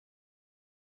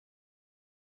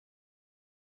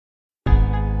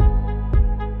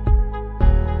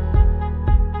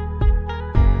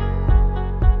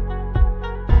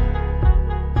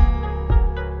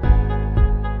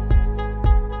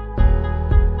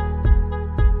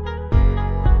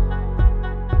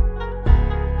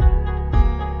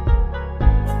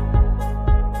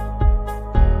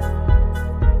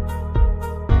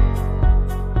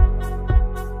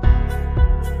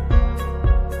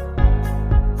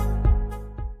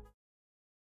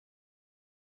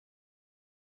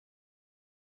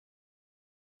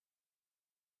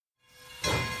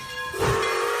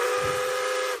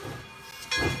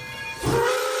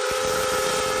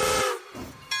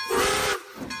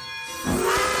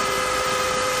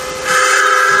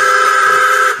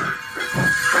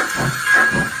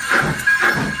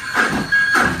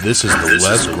This is the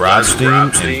Les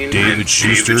Grobstein and David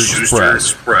Schuster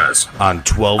Express on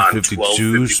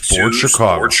 1252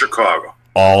 Sports Chicago.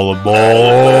 All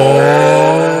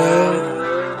aboard!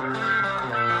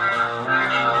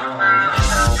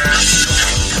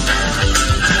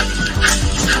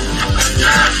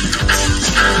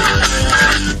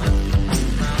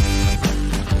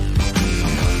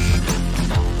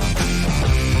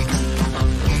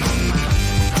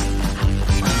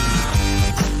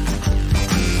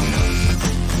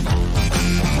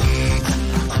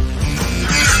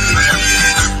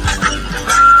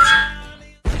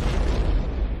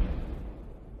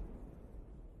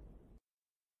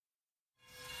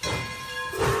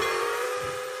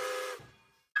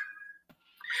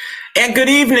 And good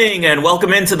evening, and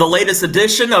welcome into the latest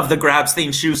edition of the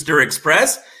Grobstein Schuster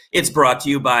Express. It's brought to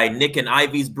you by Nick and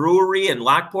Ivy's Brewery in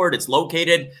Lockport. It's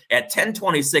located at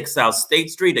 1026 South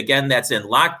State Street. Again, that's in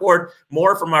Lockport.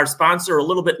 More from our sponsor a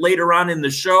little bit later on in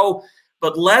the show.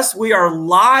 But Les, we are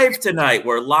live tonight.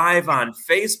 We're live on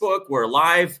Facebook. We're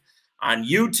live on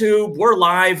YouTube. We're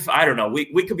live. I don't know.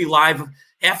 We could be live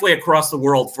halfway across the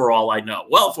world for all I know.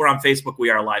 Well, if we're on Facebook, we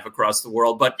are live across the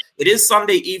world. But it is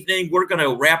Sunday evening. We're going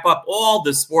to wrap up all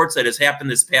the sports that has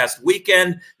happened this past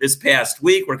weekend, this past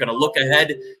week. We're going to look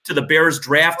ahead to the Bears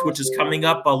draft, which is coming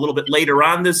up a little bit later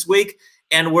on this week.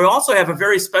 And we also have a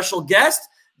very special guest.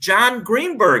 Jon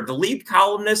Greenberg, the lead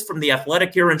columnist from The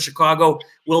Athletic here in Chicago,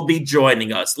 will be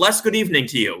joining us. Les, good evening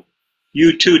to you.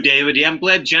 You too, David. Yeah, I'm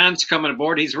glad John's coming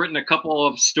aboard. He's written a couple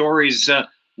of stories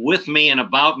with me and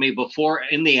about me before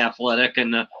in The Athletic,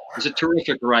 and he's a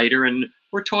terrific writer. And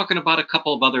we're talking about a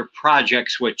couple of other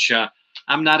projects, which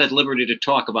I'm not at liberty to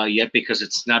talk about yet because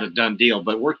it's not a done deal.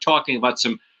 But we're talking about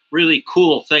some really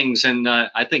cool things, and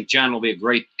I think Jon will be a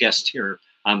great guest here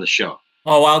on the show.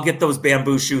 Oh, I'll get those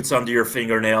bamboo shoots under your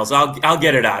fingernails. I'll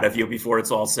get it out of you before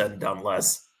it's all said and done,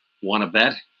 Les. Want to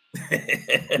bet?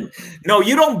 No,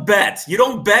 you don't bet. You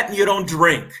don't bet and you don't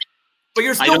drink. But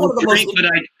you're still one of the drink, most...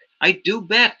 but I do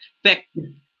bet. In fact,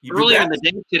 earlier in the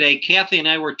day today, Kathy and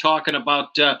I were talking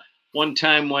about one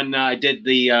time when I did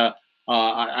the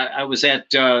I was at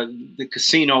the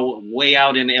casino way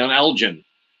out in Elgin,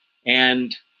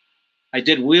 and I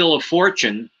did Wheel of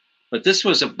Fortune, but this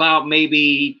was about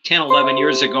maybe 10, 11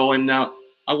 years ago, and I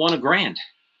won $1,000.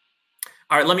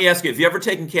 All right, let me ask you, have you ever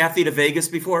taken Kathy to Vegas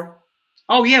before?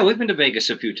 Oh, yeah, we've been to Vegas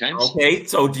a few times. Okay,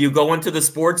 so do you go into the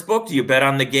sports book? Do you bet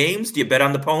on the games? Do you bet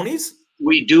on the ponies?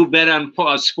 We do bet on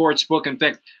sports book. In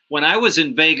fact, when I was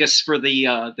in Vegas for the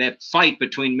that fight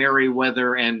between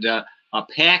Merriweather and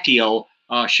Pacquiao,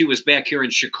 she was back here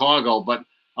in Chicago, but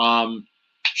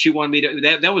she wanted me to.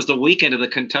 That was the weekend of the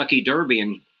Kentucky Derby,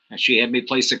 and she had me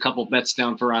place a couple bets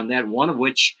down for on that. One of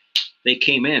which they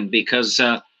came in because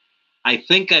I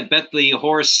think I bet the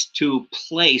horse to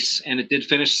place, and it did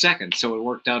finish second, so it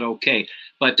worked out okay.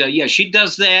 But yeah, she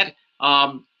does that.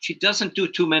 She doesn't do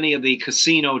too many of the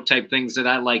casino type things that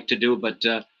I like to do, but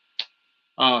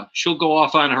she'll go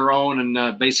off on her own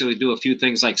and basically do a few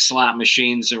things like slot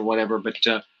machines or whatever. But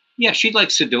yeah, she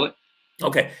likes to do it.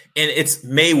 Okay. And it's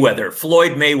Mayweather,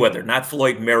 Floyd Mayweather, not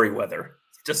Floyd Merriweather,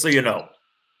 just so you know.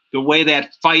 The way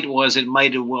that fight was, it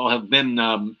might well have been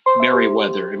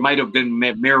Merriweather. It might have been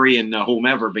Mary and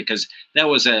whomever, because that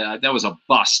was a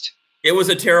bust. It was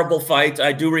a terrible fight.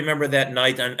 I do remember that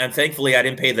night, and thankfully I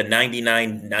didn't pay the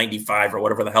 $99.95 or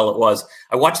whatever the hell it was.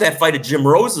 I watched that fight at Jim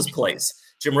Rose's place.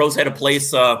 Jim Rose had a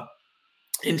place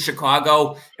in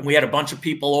Chicago, and we had a bunch of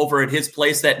people over at his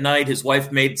place that night. His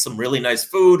wife made some really nice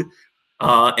food,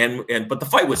 but the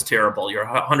fight was terrible. You're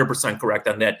 100% correct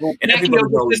on that. Well, and everybody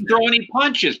didn't throw any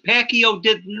punches. Pacquiao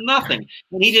did nothing,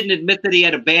 and he didn't admit that he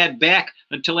had a bad back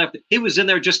until after he was in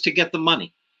there just to get the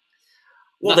money.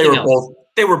 Well,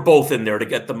 they were both in there to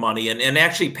get the money. And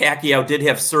actually, Pacquiao did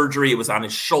have surgery. It was on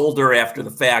his shoulder after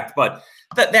the fact. But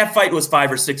that fight was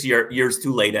 5 or 6 years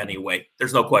too late anyway.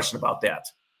 There's no question about that.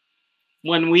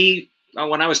 When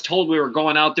I was told we were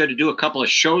going out there to do a couple of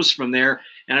shows from there,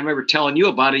 and I remember telling you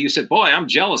about it, you said, boy, I'm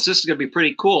jealous. This is going to be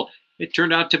pretty cool. It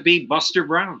turned out to be Buster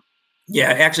Brown.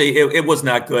 Yeah, actually, it was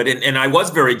not good. And I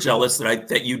was very jealous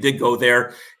that you did go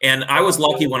there. And I was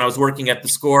lucky when I was working at the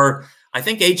Score. I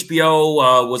think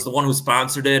HBO was the one who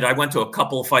sponsored it. I went to a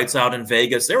couple of fights out in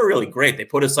Vegas. They were really great. They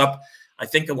put us up. I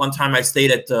think at one time I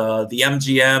stayed at the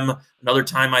MGM. Another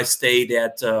time I stayed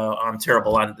at I'm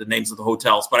terrible on the names of the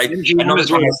hotels. But MGM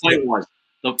is where the fight was.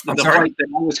 The fight that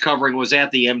I was covering was at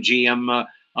the MGM.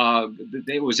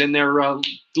 It was in their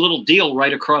little deal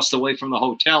right across the way from the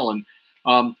hotel. And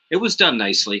it was done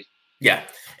nicely. Yeah.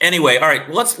 Anyway, all right,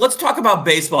 let's talk about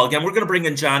baseball. Again, we're going to bring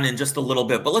in John in just a little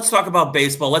bit, but let's talk about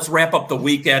baseball. Let's wrap up the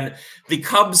weekend. The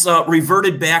Cubs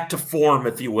reverted back to form,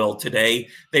 if you will, today.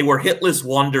 They were hitless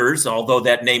wonders, although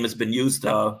that name has been used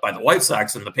by the White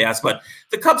Sox in the past, but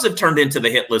the Cubs have turned into the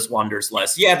hitless wonders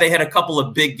less. Yeah, they had a couple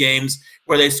of big games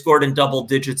where they scored in double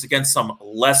digits against some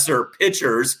lesser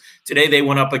pitchers. Today they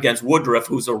went up against Woodruff,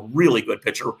 who's a really good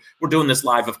pitcher. We're doing this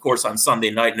live, of course, on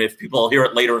Sunday night, and if people hear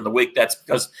it later in the week, that's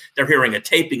because they're hearing a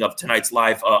taping of tonight's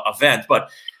live event. But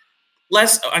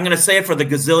Les, I'm going to say it for the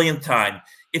gazillionth time.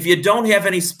 If you don't have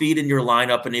any speed in your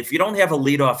lineup, and if you don't have a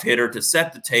leadoff hitter to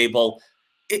set the table,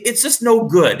 it's just no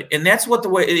good. And that's what the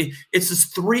way it's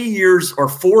just 3 years or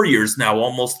 4 years now,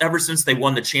 almost ever since they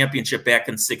won the championship back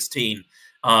in 2016.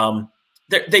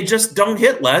 They just don't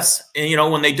hit, Les.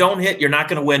 And, when they don't hit, you're not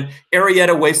going to win.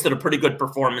 Arrieta wasted a pretty good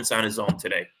performance on his own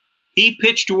today. He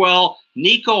pitched well.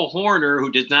 Nico Horner, who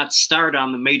did not start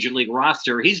on the major league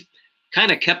roster, he's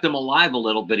kind of kept him alive a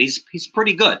little bit. He's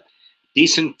pretty good.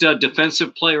 Decent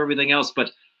defensive player, everything else.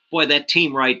 But, boy, that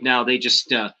team right now, they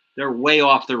just they're way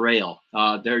off the rail.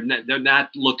 They're not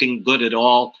looking good at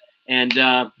all. And,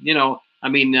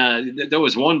 there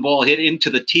was one ball hit into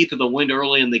the teeth of the wind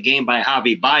early in the game by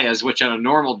Javi Baez, which on a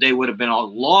normal day would have been a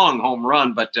long home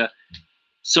run. But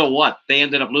so what? They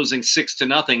ended up losing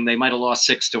 6-0. They might have lost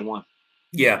 6-1.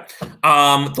 Yeah.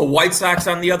 The White Sox,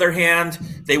 on the other hand,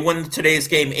 they won today's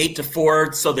game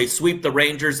 8-4. So they sweep the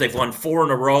Rangers. They've won 4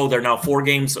 in a row. They're now 4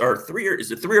 games or 3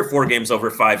 or 4 games over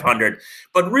 500.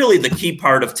 But really the key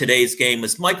part of today's game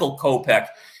is Michael Kopech.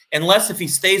 Unless if he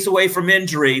stays away from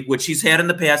injury, which he's had in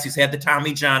the past, he's had the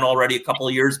Tommy John already a couple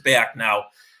of years back now.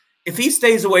 If he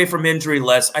stays away from injury,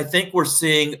 Les, I think we're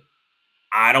seeing,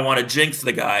 I don't want to jinx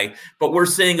the guy, but we're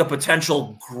seeing a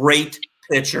potential great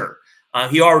pitcher.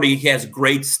 He already has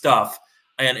great stuff,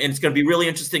 and it's going to be really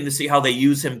interesting to see how they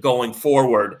use him going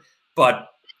forward. But,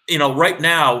 right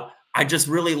now, I just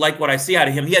really like what I see out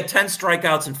of him. He had 10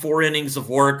 strikeouts in 4 innings of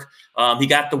work. He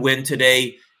got the win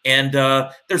today. And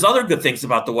there's other good things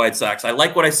about the White Sox. I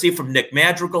like what I see from Nick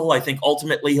Madrigal. I think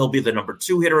ultimately he'll be the number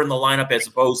 2 hitter in the lineup as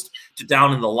opposed to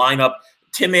down in the lineup.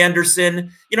 Tim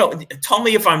Anderson, tell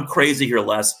me if I'm crazy here,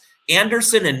 Les.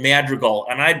 Anderson and Madrigal,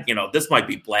 and this might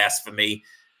be blasphemy,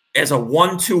 as a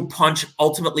 1-2 punch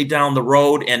ultimately down the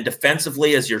road and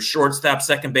defensively as your shortstop,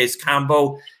 second base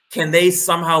combo, can they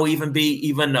somehow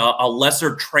be a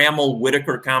lesser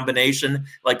Trammell-Whitaker combination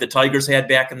like the Tigers had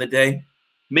back in the day?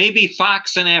 Maybe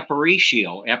Fox and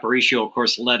Aparicio. Aparicio, of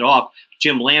course, led off.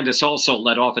 Jim Landis also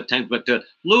led off at 10. But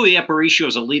Louis Aparicio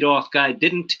is a leadoff guy.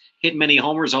 Didn't hit many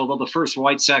homers, although the first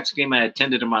White Sox game I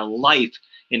attended in my life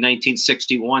in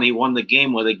 1961, he won the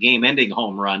game with a game-ending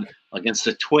home run against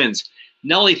the Twins.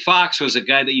 Nellie Fox was a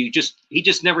guy that he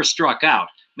just never struck out.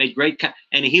 Made great,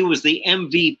 and he was the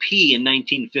MVP in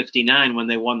 1959 when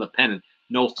they won the pennant.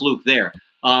 No fluke there.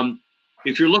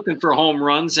 If you're looking for home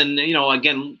runs, and,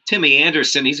 again, Timmy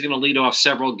Anderson, he's going to lead off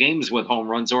several games with home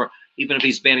runs, or even if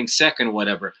he's batting second or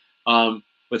whatever,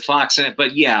 with Fox in it.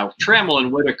 But, yeah, Trammell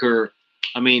and Whitaker,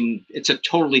 it's a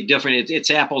totally different –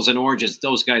 it's apples and oranges.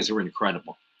 Those guys are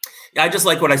incredible. I just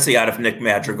like what I see out of Nick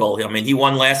Madrigal. He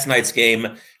won last night's game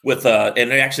with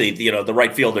and actually, the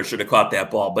right fielder should have caught that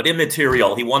ball, but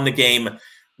immaterial. He won the game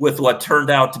with what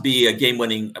turned out to be a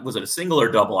game-winning – was it a single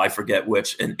or double? I forget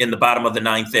which, in the bottom of the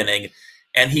 9th inning.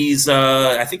 And he's,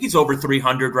 I think he's over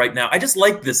 300 right now. I just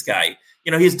like this guy.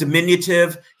 He's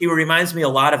diminutive. He reminds me a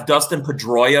lot of Dustin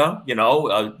Pedroia,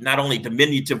 not only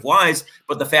diminutive-wise,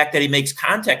 but the fact that he makes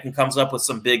contact and comes up with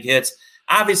some big hits.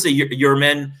 Obviously,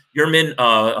 Yermin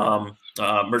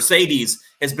Mercedes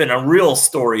has been a real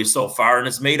story so far and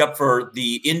has made up for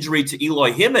the injury to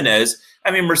Eloy Jimenez.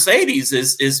 Mercedes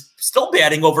is still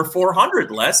batting over 400,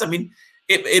 Les.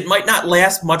 It might not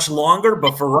last much longer,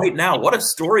 but for right now, what a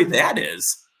story that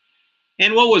is.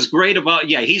 And what was great about,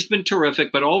 he's been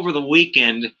terrific, but over the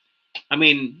weekend,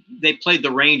 they played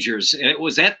the Rangers. And it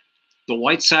was at the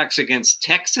White Sox against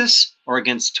Texas or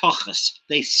against Texas.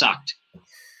 They sucked.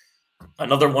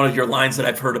 Another one of your lines that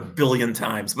I've heard a billion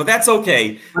times, but that's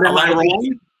okay. But am I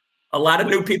wrong? A lot of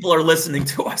new people are listening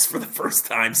to us for the first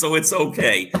time, so it's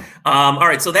okay. All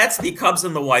right, so that's the Cubs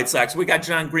and the White Sox. We got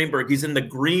Jon Greenberg. He's in the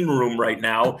green room right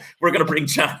now. We're going to bring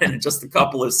John in just a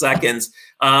couple of seconds.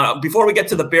 Before we get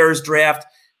to the Bears draft,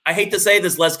 I hate to say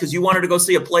this, Les, because you wanted to go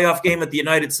see a playoff game at the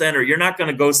United Center. You're not going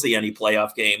to go see any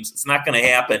playoff games. It's not going to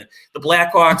happen. The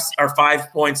Blackhawks are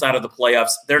 5 points out of the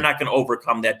playoffs. They're not going to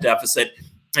overcome that deficit.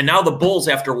 And now the Bulls,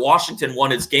 after Washington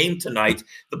won its game tonight,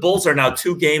 the Bulls are now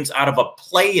 2 games out of a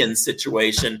play-in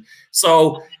situation.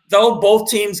 So though both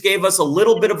teams gave us a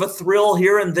little bit of a thrill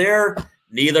here and there,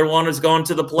 Neither one is going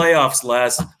to the playoffs,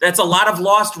 Les. That's a lot of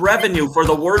lost revenue for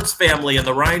the Wirtz family and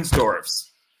the Reinsdorfs.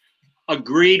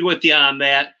 Agreed with you on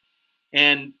that.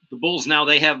 And the Bulls now,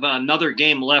 they have another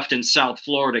game left in South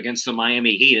Florida against the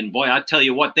Miami Heat. And boy, I tell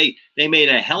you what, they made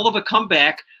a hell of a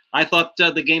comeback. I thought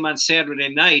the game on Saturday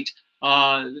night,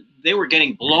 they were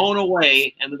getting blown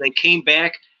away, and then they came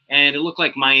back, and it looked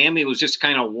like Miami was just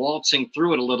kind of waltzing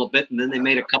through it a little bit, and then they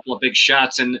made a couple of big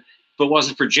shots. And if it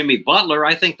wasn't for Jimmy Butler,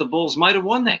 I think the Bulls might have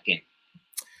won that game.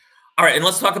 All right, and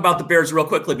let's talk about the Bears real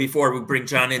quickly before we bring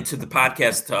John into the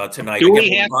podcast tonight. Do we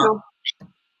have to?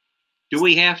 Do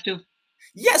we have to?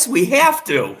 Yes, we have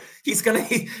to. He's gonna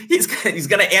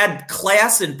add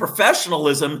class and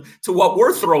professionalism to what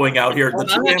we're throwing out here. I'm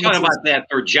not talking about that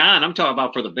for John. I'm talking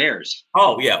about for the Bears.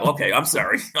 Oh yeah, okay. I'm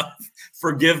sorry.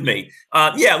 Forgive me.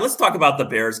 Yeah, let's talk about the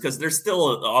Bears because there's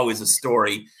still always a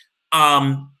story.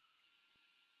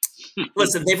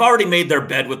 Listen, they've already made their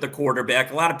bed with the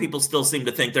quarterback. A lot of people still seem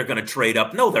to think they're going to trade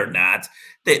up. No, they're not.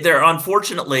 They're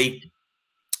unfortunately.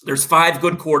 There's 5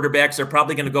 good quarterbacks. They're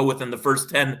probably going to go within the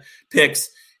first 10 picks.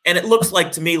 And it looks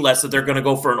like to me, Les, that they're going to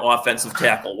go for an offensive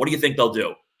tackle. What do you think they'll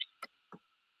do?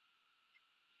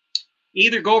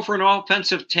 Either go for an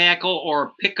offensive tackle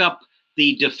or pick up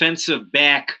the defensive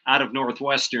back out of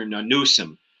Northwestern,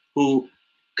 Newsom, who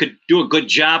could do a good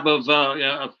job of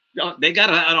they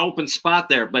got an open spot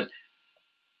there. But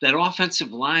that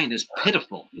offensive line is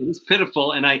pitiful. It is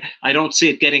pitiful, and I don't see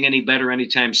it getting any better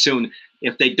anytime soon.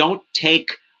 If they don't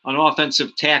take an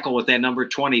offensive tackle with that number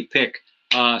 20 pick,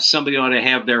 somebody ought to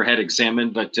have their head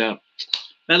examined. But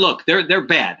look, they're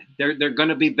bad. They're going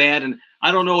to be bad, and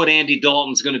I don't know what Andy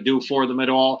Dalton's going to do for them at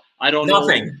all. I don't know.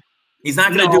 Nothing. He's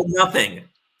not going to do nothing.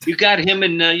 You got him,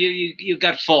 and you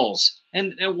got Foles,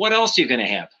 and what else are you going to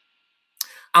have?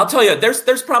 I'll tell you,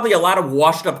 there's probably a lot of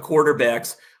washed-up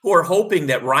quarterbacks who are hoping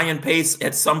that Ryan Pace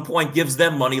at some point gives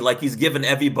them money like he's given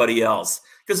everybody else.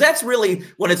 Because that's really,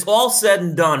 when it's all said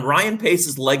and done, Ryan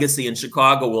Pace's legacy in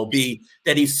Chicago will be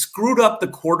that he screwed up the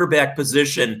quarterback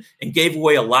position and gave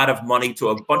away a lot of money to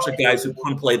a bunch of guys who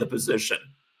couldn't play the position.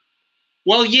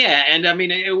 Well, yeah, and I mean,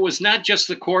 it was not just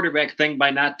the quarterback thing by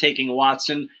not taking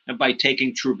Watson and by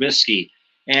taking Trubisky.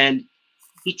 And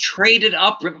he traded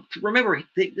up. Remember,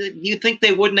 you think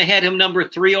they wouldn't have had him number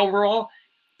 3 overall?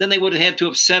 Then they would have had to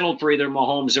have settled for either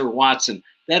Mahomes or Watson.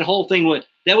 That whole thing was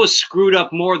screwed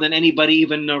up more than anybody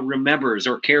even remembers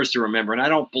or cares to remember. And I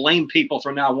don't blame people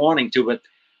for not wanting to, but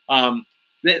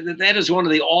that is one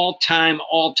of the all-time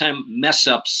mess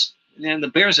ups. And the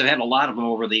Bears have had a lot of them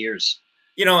over the years.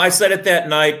 You know, I said it that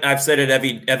night. I've said it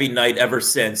every night ever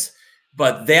since.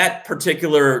 But that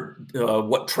particular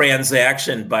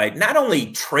transaction, by not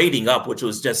only trading up, which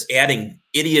was just adding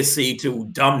idiocy to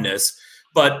dumbness,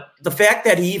 but the fact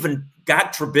that he even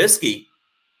got Trubisky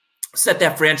set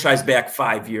that franchise back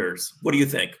 5 years. What do you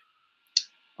think?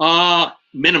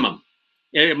 Minimum.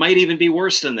 It might even be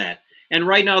worse than that. And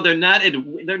right now they're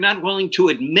not willing to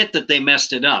admit that they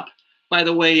messed it up. By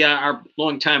the way, our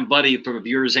longtime buddy for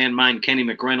yours and mine, Kenny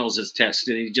McReynolds, has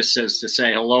texted. He just says to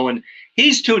say hello, and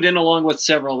he's tuned in along with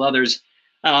several others.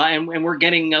 And we're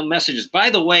getting messages. By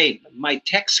the way, my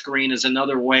text screen is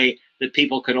another way that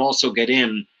people could also get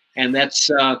in, and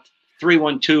that's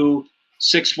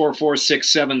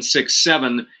 312-644-6767.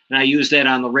 And I use that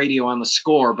on the radio on the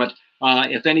Score. But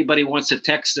if anybody wants to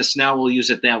text us now, we'll use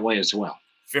it that way as well.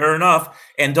 Fair enough.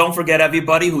 And don't forget,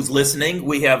 everybody who's listening,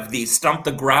 we have the Stump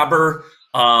the Grobber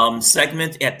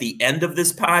segment at the end of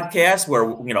this podcast where,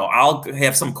 I'll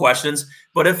have some questions.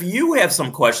 But if you have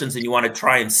some questions and you want to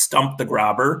try and stump the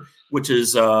Grobber, which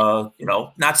is,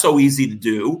 not so easy to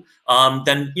do,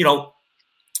 then,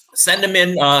 send them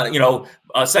in,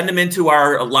 send them into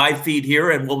our live feed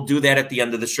here, and we'll do that at the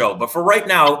end of the show. But for right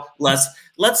now, let's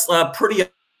pretty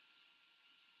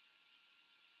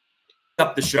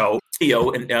up the show.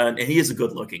 And he is a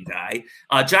good-looking guy.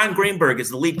 Jon Greenberg is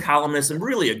the lead columnist and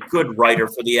really a good writer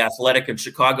for The Athletic in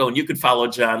Chicago. And you can follow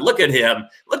Jon. Look at him.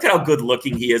 Look at how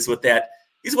good-looking he is with that.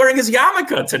 He's wearing his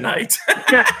yarmulke tonight.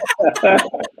 I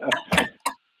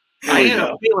had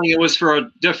a feeling it was for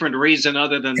a different reason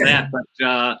other than that. But,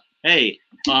 hey,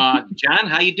 Jon,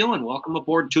 how you doing? Welcome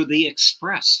aboard to The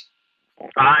Express.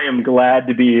 I am glad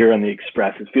to be here on The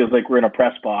Express. It feels like we're in a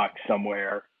press box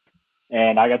somewhere.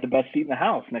 And I got the best seat in the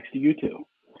house next to you two.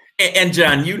 And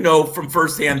Jon, you know from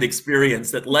firsthand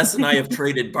experience that Les and I have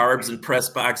traded barbs and press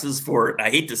boxes for, I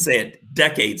hate to say it,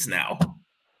 decades now.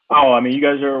 Oh, I mean, you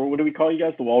guys are, what do we call you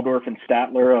guys? The Waldorf and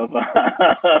Statler of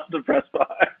the press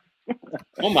box.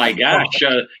 Oh, my gosh.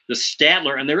 The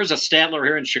Statler. And there is a Statler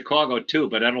here in Chicago, too,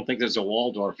 but I don't think there's a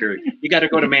Waldorf here. You got to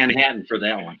go to Manhattan for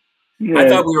that one. Yeah. I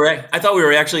thought we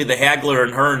were actually the Hagler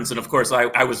and Hearns, and of course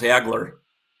I was Hagler.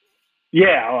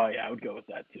 Yeah, oh yeah, I would go with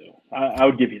that too. I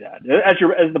would give you that.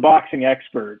 As the boxing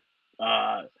expert,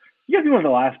 you gotta be one of the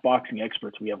last boxing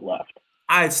experts we have left.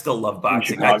 I still love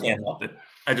boxing. I can't help it.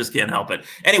 I just can't help it.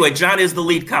 Anyway, Jon is the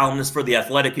lead columnist for The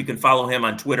Athletic. You can follow him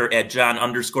on Twitter at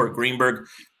Jon_Greenberg.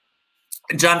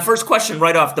 Jon, first question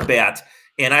right off the bat.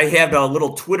 And I had a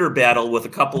little Twitter battle with a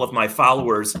couple of my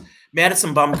followers.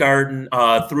 Madison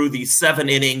Bumgarner threw the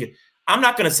 7-inning. I'm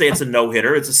not going to say it's a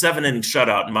no-hitter. It's a 7-inning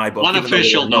shutout in my book.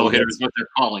 Unofficial no-hitter is what they're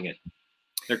calling it.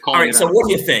 They're calling All right, it. So what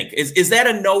do you think? Is that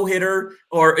a no-hitter,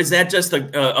 or is that just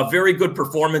a very good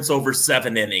performance over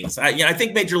 7 innings? I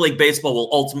think Major League Baseball will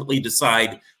ultimately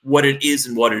decide what it is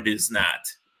and what it is not.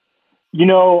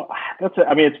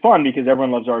 It's fun because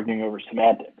everyone loves arguing over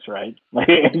semantics, right? Like,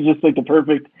 it's just like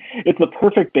it's the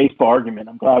perfect baseball argument.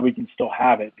 I'm glad we can still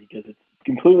have it because it's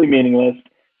completely meaningless,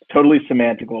 totally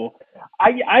semantical.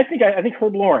 I think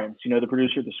Herb Lawrence, the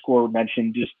producer of The Score,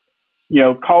 mentioned just,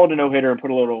 call it a no-hitter and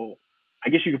put a little, I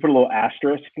guess you could put a little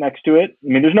asterisk next to it. I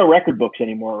mean, there's no record books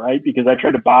anymore, right? Because I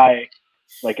tried to buy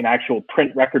like an actual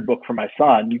print record book for my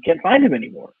son. You can't find them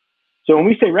anymore. So when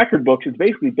we say record books, it's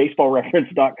basically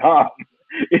baseballreference.com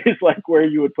is like where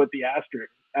you would put the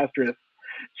asterisk.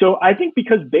 So I think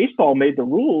because baseball made the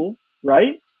rule,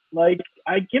 right? Like,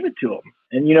 I give it to them.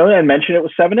 And, I mentioned it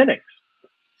was 7 innings.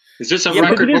 Is this a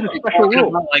record book a special rule.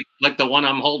 about, like the one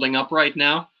I'm holding up right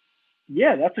now?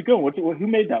 Yeah, that's a good one. Who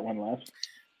made that one, Les?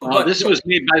 This was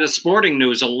made by the Sporting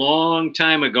News a long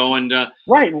time ago. And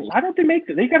right. Why don't they make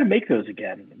that? They got to make those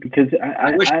again because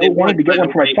I wanted to get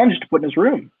one for my son just to put in his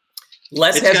room.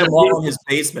 Les has them all in his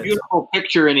basement. Beautiful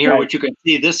picture in here, which you can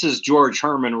see. This is George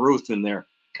Herman Ruth in there.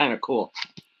 Kind of cool.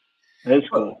 That is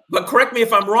cool. But correct me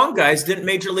if I'm wrong, guys. Didn't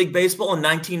Major League Baseball in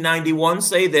 1991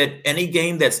 say that any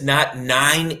game that's not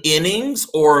 9 innings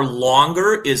or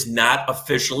longer is not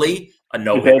officially a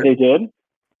no-hitter? They did?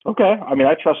 Okay. I mean,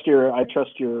 I trust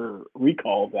your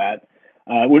recall of that.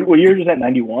 What year was that?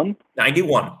 91?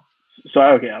 91. So,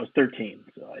 okay, I was 13.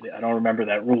 So I don't remember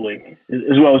that ruling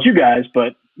as well as you guys.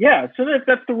 But, yeah, so if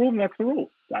that's the rule, then that's the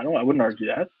rule. I wouldn't argue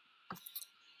that.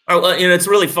 Oh, well, it's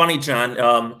really funny,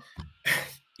 Jon.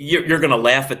 You're going to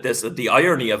laugh at this, at the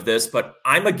irony of this, but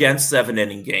I'm against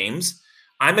 7-inning games.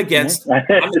 I'm against.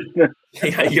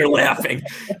 Yeah, you're laughing.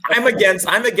 I'm against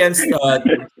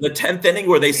the 10th inning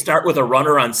where they start with a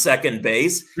runner on second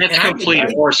base. That's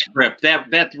complete horse script.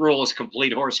 That rule is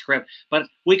complete horse script. But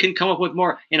we can come up with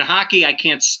more. In hockey, I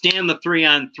can't stand the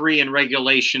 3-on-3 in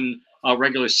regulation,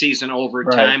 regular season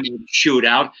overtime,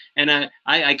 shootout, and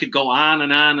I could go on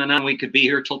and on and on. We could be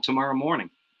here till tomorrow morning.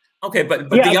 Okay, but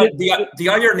the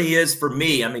irony is, for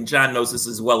me, I mean, Jon knows this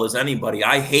as well as anybody,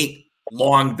 I hate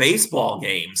long baseball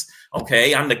games.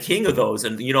 Okay, I'm the king of those,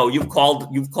 and you've called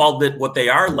it what they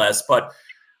are, Les. But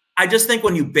I just think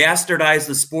when you bastardize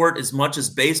the sport as much as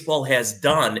baseball has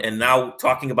done, and now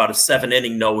talking about a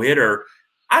 7-inning no-hitter,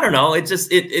 I don't know. It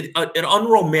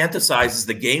unromanticizes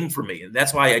the game for me, and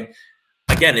that's why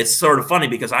Again, it's sort of funny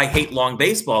because I hate long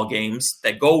baseball games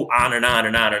that go on and on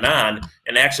and on and on.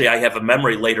 And actually, I have a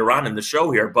memory later on in the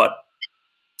show here, but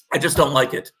I just don't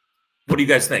like it. What do you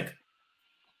guys think?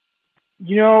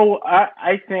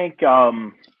 I think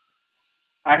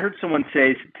I heard someone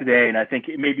say today, and I think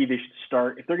maybe they should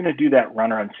start, if they're going to do that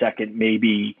runner on second,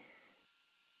 maybe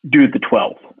do it the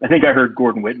 12th. I think I heard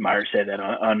Gordon Whitmire say that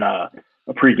on a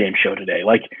pregame show today.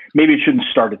 Like, maybe it shouldn't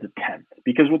start at the 10th,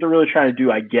 because what they're really trying to do,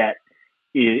 I get,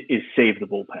 is save the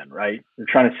bullpen, right? They're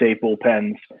trying to save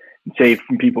bullpens and save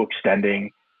from people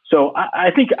extending. So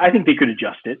I think they could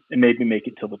adjust it and maybe make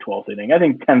it till the 12th inning. I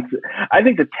think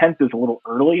the 10th is a little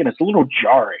early, and it's a little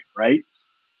jarring, right?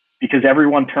 Because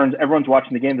everyone's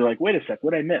watching the game. They're like, wait a sec,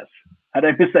 what did I miss? How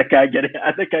did I miss that guy get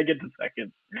to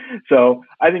second? So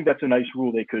I think that's a nice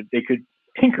rule they could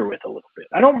tinker with a little bit.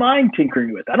 I don't mind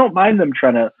tinkering with. I don't mind them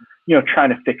trying to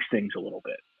fix things a little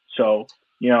bit. So,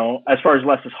 as far as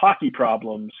Les's hockey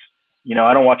problems,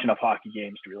 I don't watch enough hockey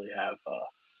games to really have.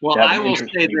 I will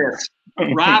say this: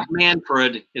 Rob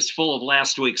Manfred is full of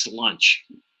last week's lunch.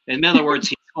 In other words,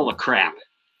 he's full of crap.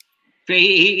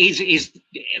 He's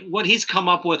what he's come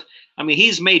up with. I mean,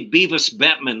 he's made Beavis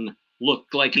Bettman look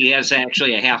like he has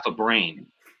actually a half a brain,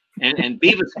 and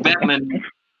Beavis Bettman.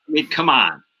 I mean, come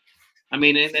on. I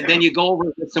mean, and then you go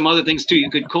over some other things too.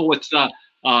 You could go with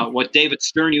what David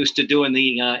Stern used to do in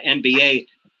the NBA.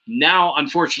 Now,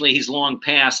 unfortunately, he's long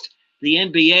past. The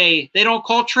NBA, they don't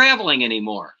call traveling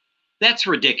anymore. That's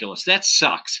ridiculous. That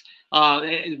sucks. How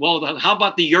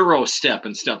about the Euro step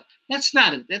and stuff? That's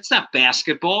not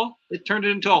basketball. It turned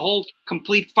it into a whole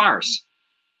complete farce.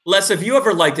 Les, have you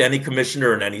ever liked any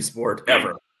commissioner in any sport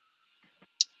ever?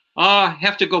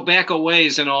 Have to go back a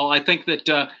ways and all. I think that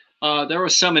there were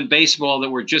some in baseball that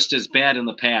were just as bad in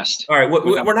the past. All right,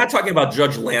 we're not talking about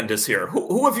Judge Landis here.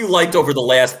 Who have you liked over the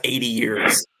last 80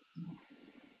 years?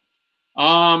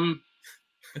 I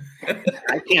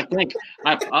can't think.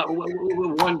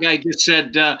 One guy just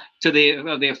said to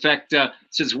the effect,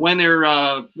 says when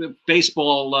are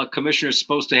baseball commissioners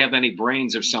supposed to have any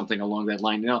brains or something along that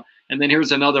line? And then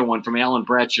here's another one from Alan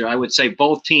Bratcher. I would say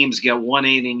both teams get one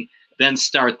inning, then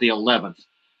start the 11th.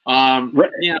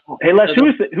 Hey, Les, who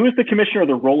is the commissioner of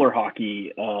the roller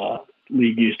hockey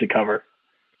league you used to cover?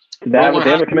 Did they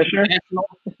have a commissioner?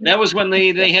 That was when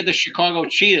they had the Chicago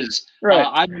Cheetahs. Right.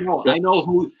 I know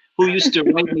who used to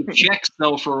write me checks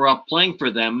though for playing for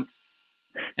them,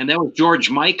 and that was George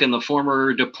Mikan, the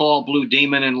former DePaul Blue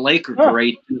Demon and Laker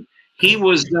great. He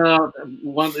was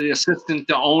one of the assistant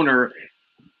to owner,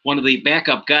 one of the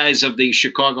backup guys of the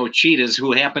Chicago Cheetahs,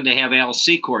 who happened to have Al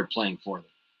Secord playing for them.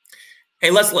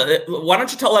 Hey, why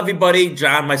don't you tell everybody,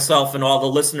 John, myself, and all the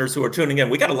listeners who are tuning in?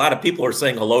 We got a lot of people who are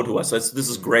saying hello to us. This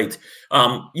is great.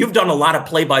 You've done a lot of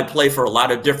play-by-play for a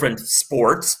lot of different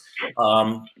sports.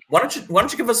 Why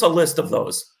don't you give us a list of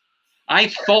those? I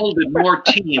folded more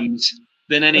teams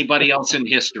than anybody else in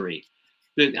history.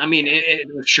 The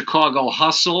Chicago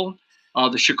Hustle,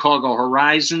 the Chicago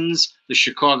Horizons, the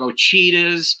Chicago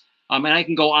Cheetahs. I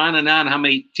can go on and on how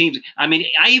many teams.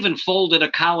 I even folded a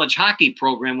college hockey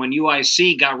program when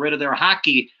UIC got rid of their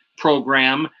hockey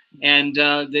program. And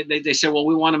they said, well,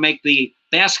 we want to make the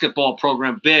basketball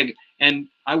program big. And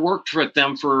I worked with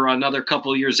them for another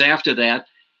couple of years after that.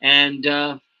 And,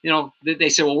 they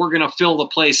said, well, we're going to fill the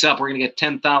place up. We're going to get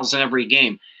 10,000 every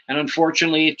game. And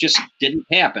unfortunately, it just didn't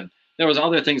happen. There was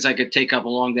other things I could take up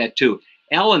along that, too.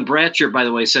 Alan Bratcher, by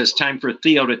the way, says time for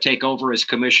Theo to take over as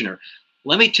commissioner.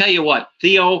 Let me tell you what,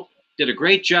 Theo did a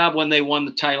great job when they won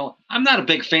the title. I'm not a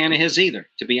big fan of his either,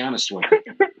 to be honest with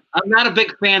you. I'm not a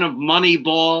big fan of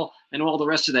Moneyball and all the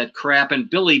rest of that crap. And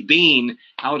Billy Bean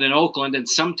out in Oakland, and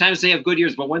sometimes they have good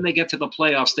years, but when they get to the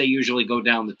playoffs, they usually go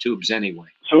down the tubes anyway.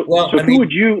 So who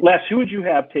would you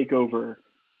have take over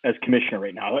as commissioner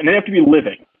right now? And they have to be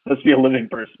living. Let's be a living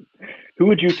person. Who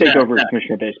would you take over as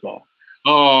commissioner of baseball?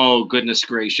 Oh, goodness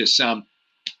gracious.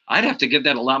 I'd have to give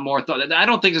that a lot more thought. I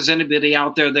don't think there's anybody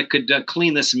out there that could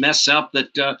clean this mess up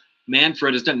that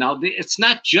Manfred has done. Now, it's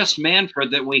not just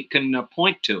Manfred that we can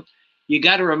point to. You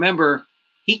got to remember,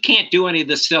 he can't do any of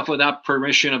this stuff without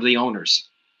permission of the owners.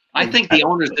 I think the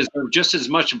owners deserve just as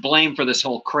much blame for this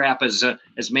whole crap as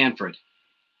Manfred.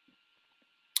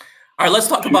 All right, let's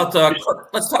talk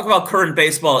about current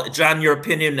baseball. John, your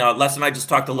opinion. Les and I just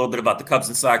talked a little bit about the Cubs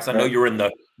and Sox. I know you were in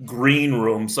the green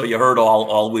room, so you heard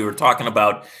all we were talking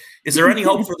about. Is there any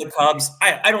hope for the Cubs?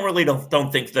 I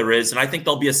don't think there is, and I think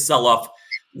there'll be a sell-off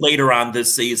later on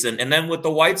this season. And then with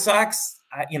the White Sox,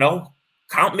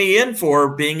 count me in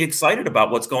for being excited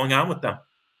about what's going on with them.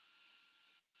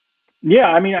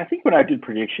 Yeah, I think when I did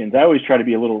predictions, I always try to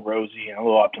be a little rosy and a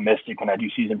little optimistic when I do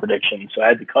season predictions. So I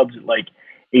had the Cubs at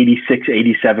 86,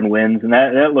 87 wins, and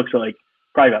that looks like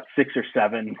probably about 6 or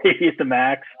 7, maybe at the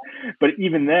max. But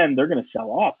even then, they're going to sell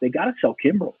off. They got to sell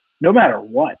Kimbrel, no matter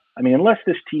what. Unless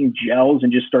this team gels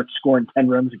and just starts scoring 10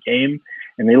 runs a game,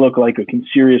 and they look like a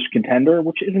serious contender,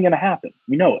 which isn't going to happen.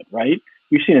 We know it, right?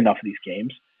 We've seen enough of these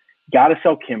games. Got to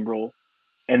sell Kimbrel,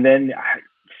 and then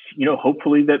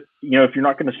hopefully that if you're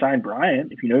not going to sign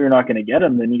Bryant, if you're not going to get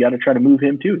him, then you got to try to move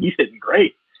him too. He's hitting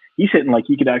great. He's hitting like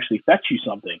he could actually fetch you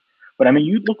something. But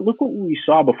you look what we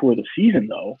saw before the season,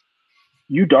 though.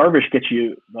 Darvish gets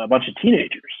you a bunch of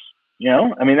teenagers.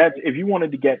 That's if you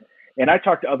wanted to get. And I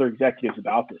talked to other executives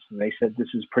about this, and they said this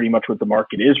is pretty much what the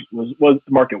market was the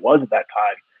market was at that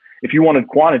time. If you wanted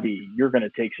quantity, you're going to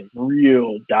take some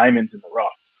real diamonds in the rough.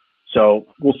 So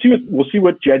we'll see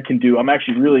what Jed can do. I'm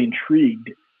actually really intrigued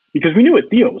because we knew what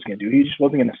Theo was going to do. He just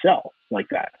wasn't going to sell like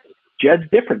that. Jed's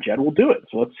different. Jed will do it.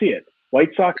 So let's see it.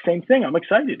 White Sox, same thing. I'm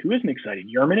excited. Who isn't excited?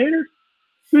 Yerminator?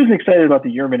 Who isn't excited about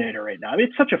the Yerminator right now?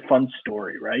 It's such a fun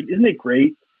story, right? Isn't it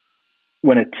great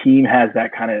when a team has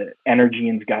that kind of energy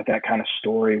and's got that kind of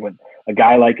story? When a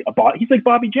guy he's like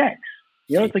Bobby Jenks.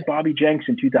 It's like Bobby Jenks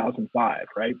in 2005,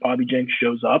 right? Bobby Jenks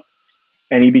shows up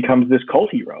and he becomes this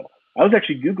cult hero. I was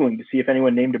actually Googling to see if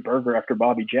anyone named a burger after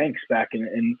Bobby Jenks back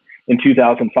in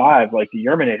 2005, like the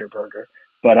Yerminator burger.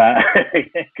 But I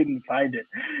couldn't find it.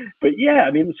 But yeah,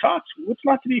 the Sox, what's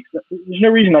not to be excited? There's no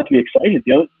reason not to be excited.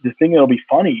 The thing that'll be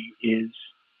funny is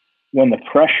when the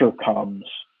pressure comes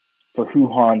for who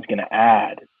Hahn's going to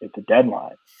add at the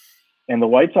deadline. And the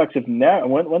White Sox have never,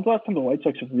 when's the last time the White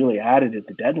Sox have really added at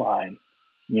the deadline?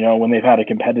 When they've had a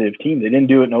competitive team. They didn't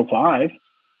do it in 05.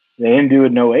 They didn't do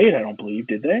it in 08, I don't believe,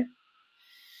 did they?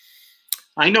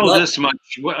 I know this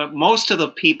much. Most of the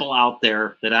people out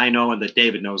there that I know and that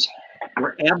David knows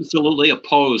were absolutely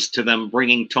opposed to them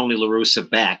bringing Tony La Russa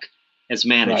back as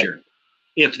manager. Right.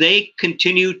 If they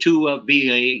continue to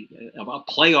be a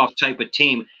playoff type of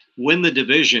team, win the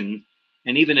division,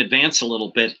 and even advance a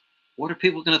little bit, what are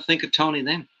people going to think of Tony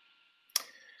then?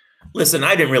 Listen,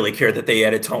 I didn't really care that they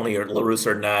added Tony or La Russa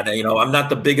or not. I'm not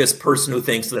the biggest person who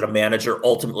thinks that a manager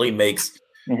ultimately makes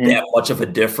that much of a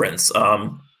difference.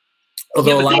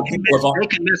 Although a lot of people they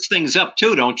can mess things up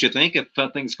too, don't you think, if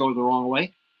things go the wrong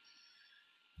way?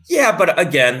 Yeah, but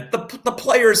again, the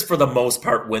players for the most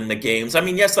part win the games. I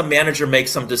mean, yes, a manager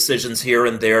makes some decisions here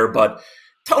and there, but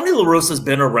Tony La Russa's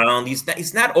been around.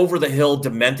 He's not over the hill,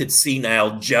 demented,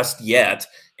 senile just yet,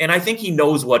 and I think he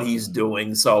knows what he's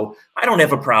doing. So I don't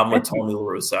have a problem with Tony La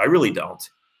Russa. I really don't.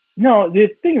 No, the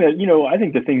thing that I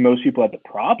think the thing most people had the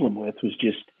problem with was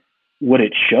just what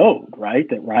it showed, right?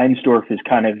 That Reinsdorf is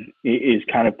kind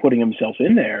of putting himself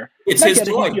in there. It's his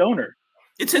toy. He's the owner.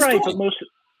 It's his toy. But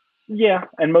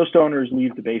most owners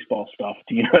leave the baseball stuff.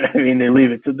 Do you know what I mean? They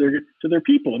leave it to their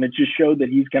people, and it just showed that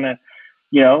he's gonna,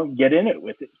 get in it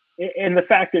with it. And the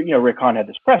fact that Rick Hahn had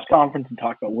this press conference and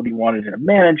talked about what he wanted in a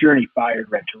manager, and he fired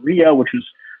Renteria, which was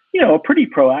a pretty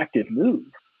proactive move.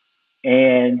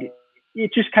 And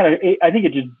it just I think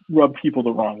it just rubbed people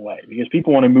the wrong way because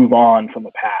people want to move on from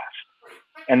the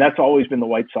past, and that's always been the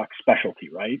White Sox specialty,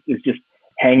 right? Is just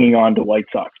hanging on to White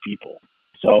Sox people.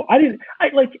 So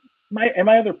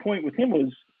my other point with him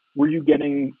was, were you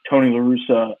getting Tony La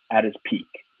Russa at his peak,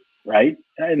 right?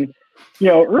 And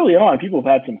early on, people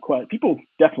have had people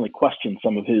definitely questioned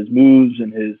some of his moves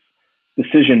and his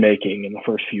decision making in the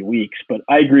first few weeks. But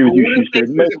I agree with you,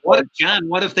 Schuster.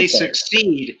 What if they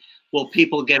succeed? Will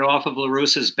people get off of La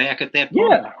Russa's back at that point?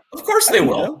 Yeah, of course they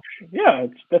will. Yeah,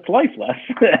 that's life, Les.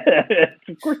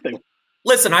 Of course they will.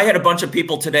 Listen, I had a bunch of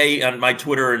people today on my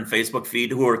Twitter and Facebook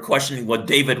feed who were questioning what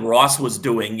David Ross was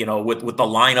doing, with the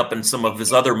lineup and some of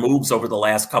his other moves over the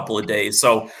last couple of days.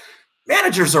 So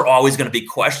managers are always going to be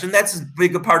questioned. That's as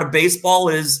big a part of baseball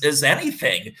as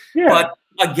anything. Yeah. But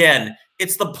again,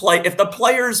 it's the play. If the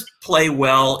players play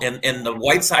well and the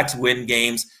White Sox win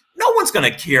games, no one's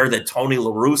going to care that Tony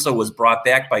La Russa was brought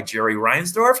back by Jerry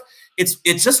Reinsdorf. It's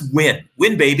just win,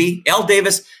 baby. Al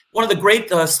Davis, one of the great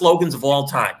slogans of all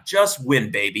time, just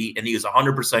win, baby. And he was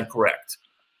 100% correct.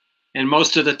 And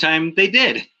most of the time they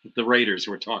did. The Raiders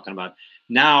we're talking about.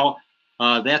 Now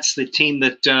that's the team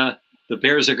that the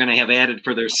Bears are going to have added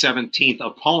for their 17th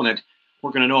opponent.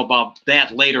 We're going to know about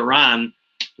that later on.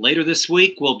 Later this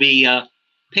week will be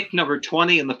pick number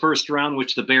 20 in the first round,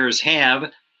 which the Bears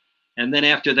have. And then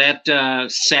after that,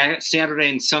 Saturday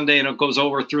and Sunday, and it goes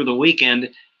over through the weekend.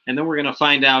 And then we're going to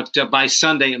find out by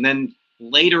Sunday. And then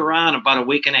later on, about a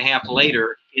week and a half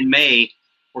later in May,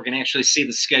 we're going to actually see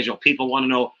the schedule. People want to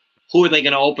know, who are they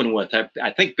going to open with?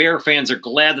 I think Bear fans are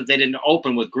glad that they didn't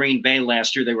open with Green Bay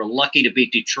last year. They were lucky to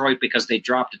beat Detroit because they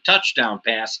dropped a touchdown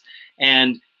pass.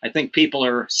 And I think people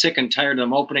are sick and tired of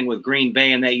them opening with Green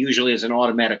Bay, and that usually is an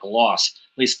automatic loss.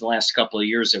 At least the last couple of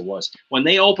years it was. When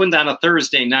they opened on a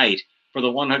Thursday night for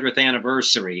the 100th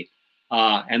anniversary,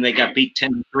 and they got beat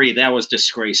 10-3, that was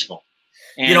disgraceful.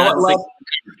 And you know what, Les?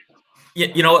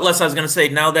 You know what, Les? I was going to say,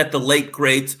 now that the late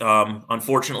great,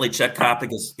 unfortunately, Chet Kopik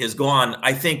is gone,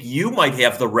 I think you might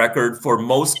have the record for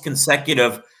most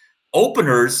consecutive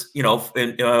openers,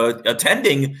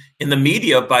 attending in the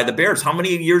media by the Bears. How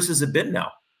many years has it been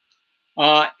now?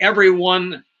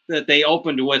 Everyone that they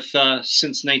opened with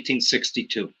since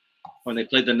 1962, when they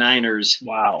played the Niners.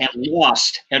 Wow. And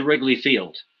lost at Wrigley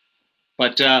Field.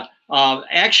 But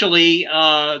actually,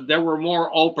 there were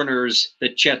more openers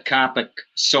that Chet Kopik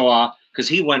saw, because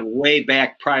he went way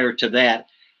back prior to that.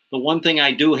 The one thing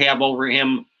I do have over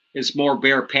him is more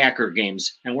Bear-Packer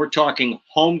games. And we're talking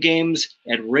home games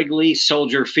at Wrigley,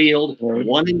 Soldier Field,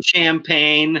 one in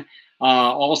Champaign,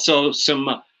 also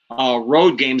some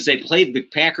road games. They played the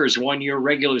Packers 1 year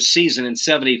regular season in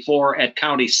 '74 at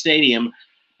County Stadium.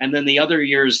 And then the other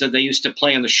years that they used to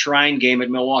play in the Shrine game at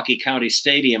Milwaukee County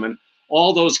Stadium. And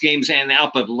all those games and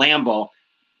up at Lambeau.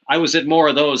 I was at more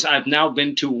of those. I've now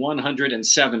been to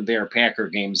 107 Bear-Packer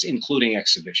games, including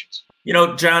exhibitions.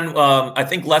 John, I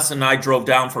think Les and I drove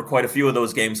down for quite a few of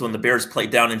those games when the Bears played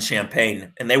down in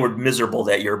Champaign, and they were miserable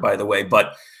that year, by the way.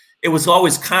 But it was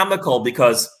always comical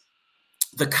because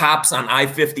the cops on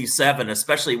I-57,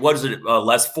 especially, what is it,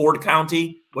 Les, Ford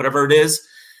County, whatever it is.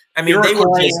 I mean, Iroquois they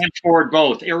were just, and Ford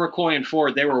both. Iroquois and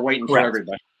Ford, they were waiting correct. For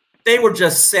everybody. They were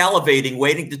just salivating,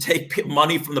 waiting to take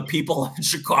money from the people in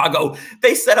Chicago.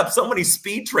 They set up so many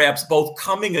speed traps, both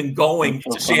coming and going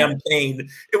to Champaign.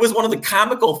 It was one of the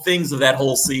comical things of that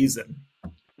whole season.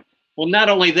 Well, not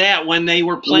only that, when they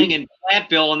were playing in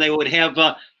Platteville and they would have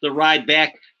the ride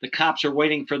back, the cops are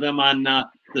waiting for them on the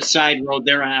side road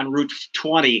there on Route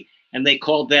 20, and they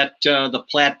called that the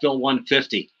Platteville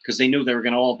 150 because they knew they were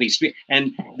going to all be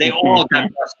and they all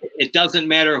got busted. It doesn't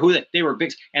matter who they were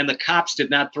big, and the cops did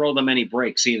not throw them any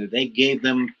breaks either. They gave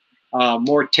them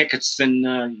more tickets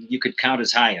than you could count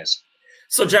as high as.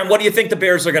 So, John, what do you think the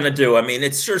Bears are going to do? I mean,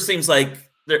 it sure seems like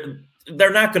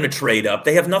they're not going to trade up.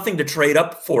 They have nothing to trade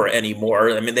up for anymore.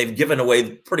 I mean, they've given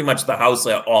away pretty much the house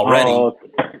already.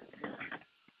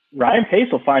 Ryan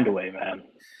Pace will find a way, man.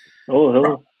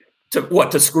 He'll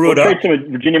to screw it up? Trade some of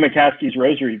Virginia McCaskey's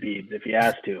rosary beads if he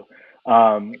has to.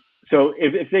 So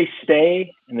if they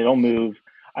stay and they don't move,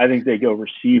 I think they go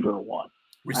receiver one.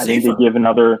 I think they give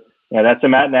another. Yeah, that's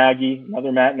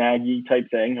another Matt Nagy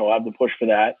type thing. He'll have to push for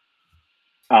that.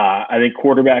 I think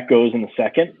quarterback goes in the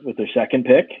second with their second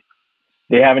pick.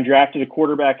 They haven't drafted a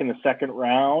quarterback in the second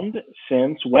round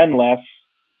since when, Les?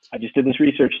 I just did this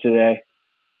research today.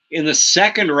 In the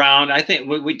second round, I think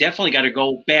we definitely got to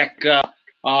go back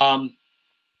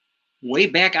way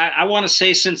back. I want to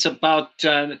say since about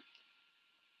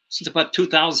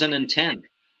 2010.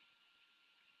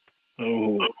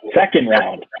 Oh, second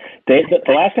round. The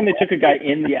last time they took a guy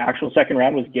in the actual second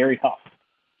round was Gary Huff.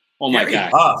 Oh my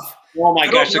gosh! Oh my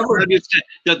gosh!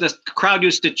 The crowd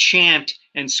used to chant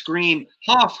and scream,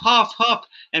 "Huff, Huff, Huff!"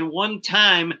 And one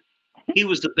time, he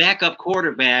was the backup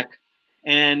quarterback,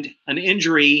 and an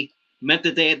injury meant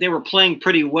that they were playing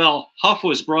pretty well. Huff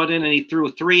was brought in, and he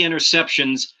threw 3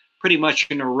 interceptions pretty much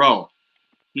in a row.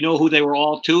 You know who they were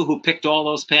all to? Who picked all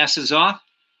those passes off?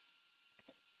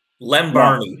 Lem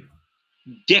Barney.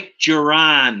 Dick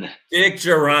Duran. Dick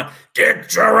Duran.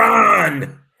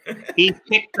 He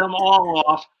picked them all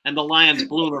off, and the Lions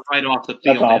blew them right off the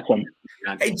field. That's awesome.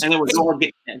 And it was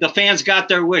the fans got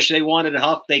their wish. They wanted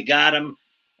Huff. They got him,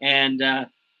 and I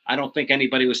don't think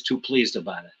anybody was too pleased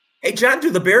about it. Hey, John,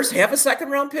 do the Bears have a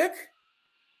second-round pick?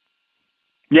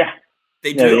 Yeah.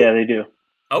 They do? Yeah, they do.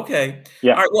 Okay.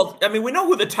 Yeah. All right, well, I mean, we know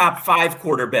who the top 5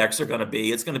 quarterbacks are going to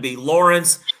be. It's going to be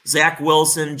Lawrence, Zach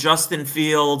Wilson, Justin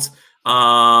Fields,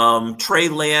 Trey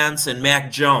Lance, and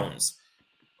Mac Jones.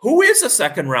 Who is a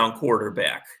second-round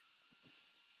quarterback?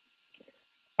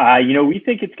 We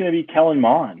think it's going to be Kellen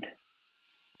Mond.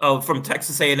 Oh, from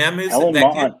Texas A&M, is Kellen that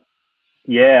Mond. kid?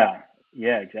 Yeah,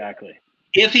 exactly.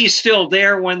 If he's still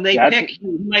there when they pick,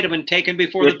 he might have been taken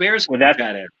before the Bears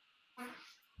got it.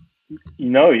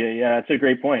 That's a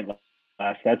great point.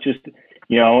 That's just,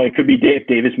 it could be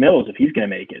Davis Mills if he's going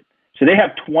to make it. So they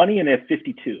have 20 and they have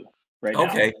 52 right now.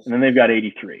 Okay. And then they've got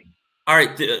 83. All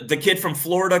right, the kid from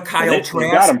Florida, Kyle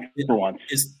Trask. Got him for once.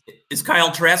 Is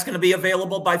Kyle Trask going to be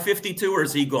available by 52, or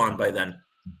is he gone by then?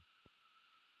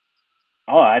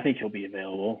 Oh, I think he'll be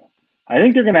available. I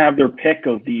think they're going to have their pick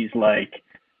of these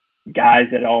guys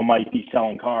that all might be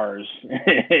selling cars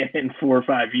in 4 or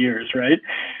 5 years, right?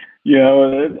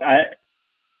 What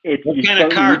kind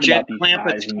of car? Jet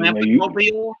Clampett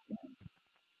Mobile?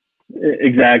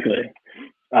 Exactly.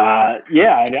 I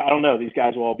don't know. These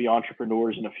guys will all be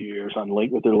entrepreneurs in a few years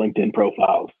with their LinkedIn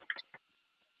profiles.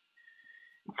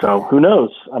 So who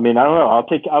knows? I mean, I don't know.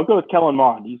 I'll go with Kellen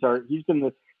Mond. He's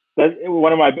been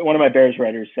one of my Bears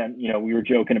writers sent. We were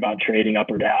joking about trading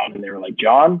up or down, and they were like,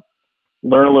 John,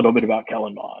 learn a little bit about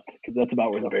Kellen Mond because that's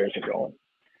about where the Bears are going.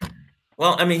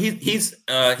 Well, I mean, he's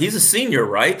a senior,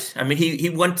 right? I mean, he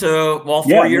went to all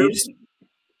 4 years.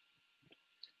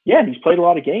 Yeah, he's played a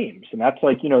lot of games, and that's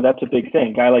that's a big thing.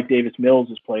 A guy like Davis Mills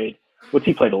has played. What's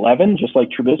he played? 11, just like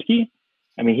Trubisky.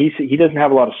 I mean, he doesn't have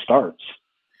a lot of starts.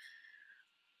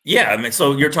 Yeah, I mean,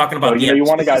 so you're talking about you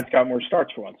want a guy that's got more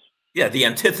starts for once. Yeah, the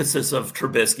antithesis of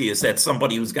Trubisky is that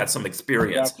somebody who's got some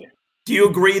experience. Exactly. Do you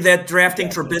agree that drafting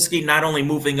Trubisky, not only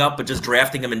moving up, but just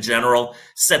drafting him in general,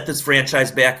 set this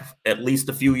franchise back at least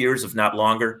a few years, if not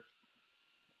longer?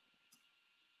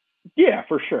 Yeah,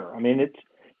 for sure. I mean, it's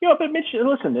but Mitch.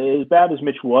 Listen, as bad as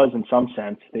Mitch was in some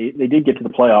sense, they did get to the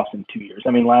playoffs in 2 years.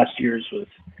 I mean, last year's was,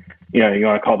 you want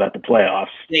to call that the playoffs.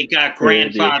 They got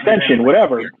grandfathered. The extension,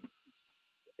 whatever.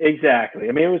 Exactly.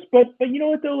 I mean, it was, but you know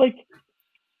what though,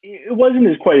 it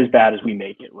wasn't quite as bad as we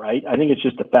make it, right? I think it's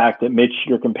just the fact that Mitch,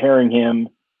 you're comparing him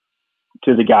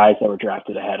to the guys that were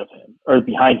drafted ahead of him, or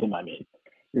behind him, I mean.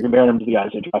 You're comparing him to the guys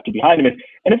that were drafted behind him.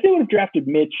 And if they would have drafted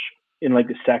Mitch in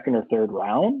the second or third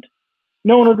round,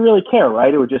 no one would really care,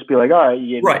 right? It would just be like, all right,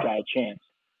 you gave that guy a chance.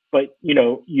 But,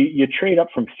 you trade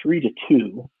up from 3 to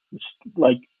 2. It's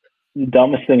the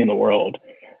dumbest thing in the world.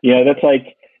 That's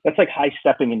like high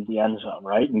stepping into the end zone,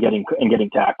 right? And getting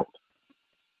tackled.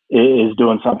 Is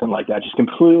doing something like that, just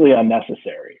completely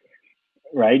unnecessary.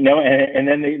 right? No, and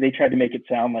then they tried to make it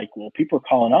sound like, well, people are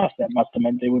calling us. That must have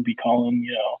meant they would be calling,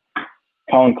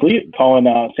 calling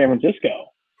San Francisco.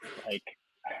 Like,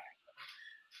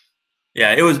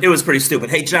 yeah, it was pretty stupid.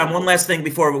 Hey, John, one last thing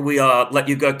before we let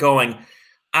you get going.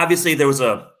 Obviously, there was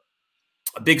a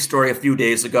big story a few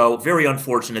days ago, very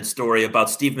unfortunate story about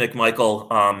Steve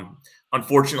McMichael,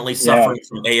 unfortunately suffering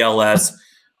from ALS.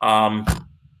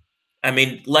 I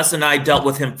mean, Les and I dealt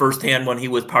with him firsthand when he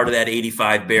was part of that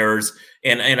 85 Bears.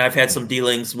 And I've had some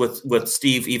dealings with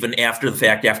Steve even after the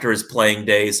fact, after his playing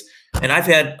days. And I've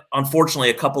had, unfortunately,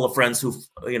 a couple of friends who,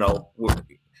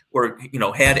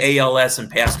 had ALS and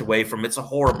passed away from it. It's a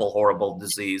horrible, horrible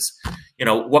disease.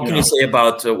 What can you say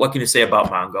about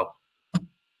Mongo?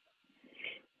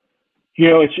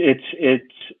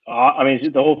 I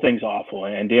mean, the whole thing's awful.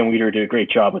 And Dan Weeder did a great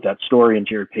job with that story, and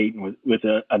Jared Payton with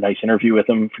a nice interview with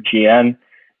him for GN.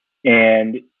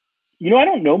 And, I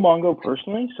don't know Mongo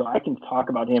personally, so I can talk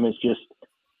about him as just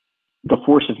the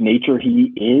force of nature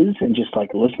he is, and just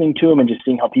like listening to him and just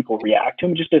seeing how people react to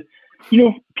him. Just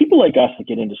people like us that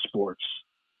get into sports,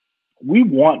 we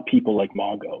want people like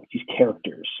Mongo, these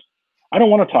characters. I don't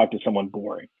want to talk to someone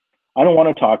boring. I don't want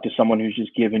to talk to someone who's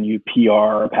just giving you PR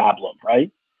or pablum,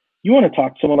 right? You want to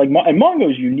talk to someone like and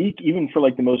Mongo's unique, even for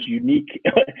like the most unique,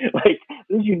 like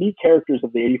there's unique characters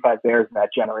of the 85 Bears in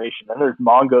that generation. And there's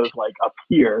Mongo's like up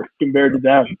here compared to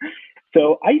them.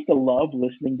 So I used to love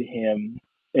listening to him.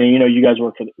 And, you guys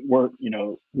work for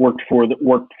now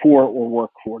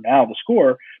The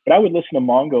Score, but I would listen to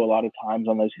Mongo a lot of times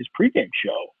on his pregame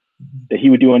show that he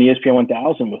would do on ESPN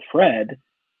 1000 with Fred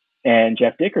and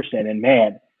Jeff Dickerson. And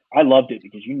man, I loved it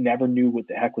because you never knew what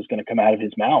the heck was going to come out of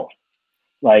his mouth.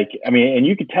 Like, I mean, and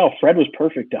you could tell Fred was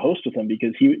perfect to host with him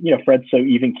because Fred's so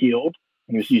even keeled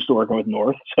and he was used to working with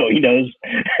North. So he knows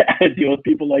how to deal with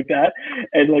people like that.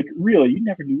 And like, really, you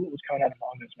never knew what was coming out of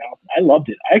Mongo's mouth. I loved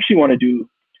it. I actually want to do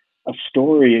a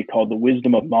story called The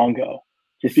Wisdom of Mongo,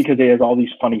 just because he has all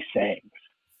these funny sayings.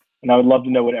 And I would love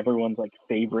to know what everyone's like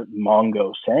favorite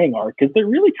Mongo saying are, because they're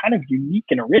really kind of unique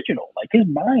and original. Like his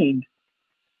mind,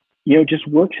 just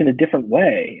works in a different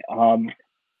way.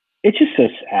 It's just so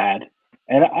sad.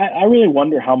 And I really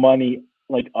wonder how many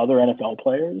like other NFL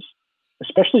players,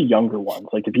 especially younger ones,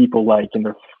 like the people like in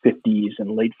their 50s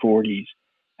and late 40s,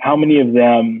 how many of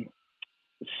them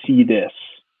see this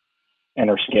and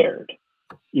are scared,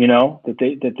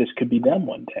 that this could be them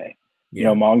one day. Yeah.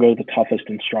 Mongo, the toughest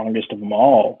and strongest of them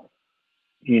all,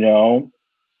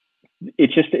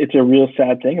 it's a real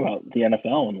sad thing about the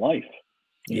NFL and life.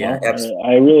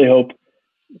 I really hope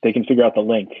they can figure out the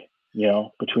link,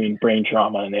 between brain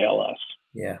trauma and ALS.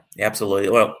 Yeah, absolutely.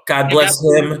 Well, God bless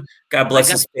him. God bless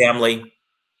his family.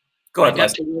 Go ahead. I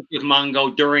got to work with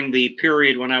Mongo during the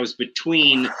period when I was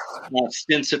between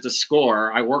stints at The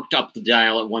Score. I worked up the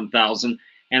dial at 1000.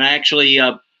 And I actually,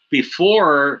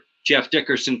 before Jeff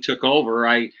Dickerson took over,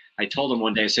 I told him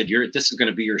one day, I said, this is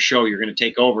going to be your show. You're going to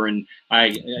take over. And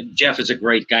Jeff is a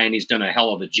great guy, and he's done a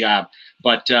hell of a job.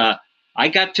 But I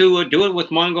got to do it with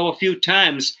Mongo a few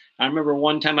times. I remember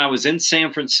one time I was in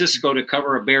San Francisco to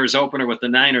cover a Bears opener with the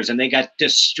Niners, and they got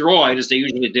destroyed, as they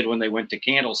usually did when they went to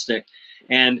Candlestick.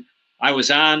 And I was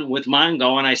on with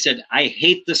Mongo, and I said, I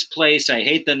hate this place. I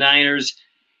hate the Niners.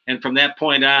 And from that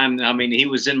point on, I mean, he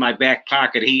was in my back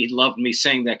pocket. He loved me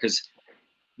saying that because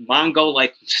Mongo,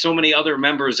 like so many other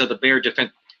members of the Bear defense,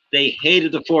 they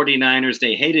hated the 49ers.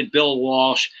 They hated Bill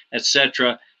Walsh,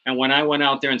 etc. And when I went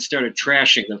out there and started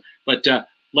trashing them, but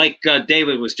like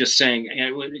David was just saying,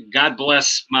 God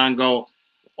bless Mongo,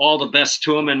 all the best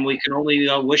to him, and we can only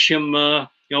wish him, and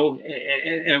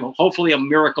hopefully a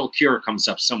miracle cure comes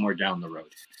up somewhere down the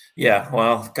road. Yeah,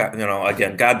 well, God,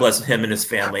 again, God bless him and his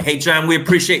family. Hey, John, we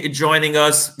appreciate you joining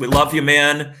us. We love you,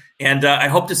 man, and I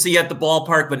hope to see you at the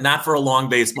ballpark, but not for a long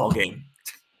baseball game.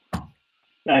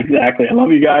 Exactly. I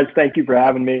love you guys. Thank you for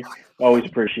having me. Always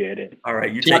appreciate it. All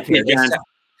right, you take care, John.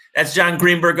 That's Jon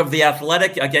Greenberg of The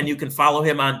Athletic. Again, you can follow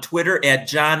him on Twitter at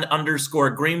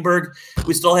Jon_Greenberg.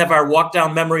 We still have our Walk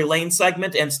Down Memory Lane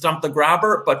segment and Stump the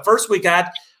Grobber. But first, we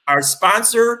got our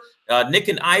sponsor, Nick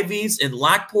and Ivy's in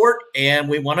Lockport, and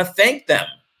we want to thank them.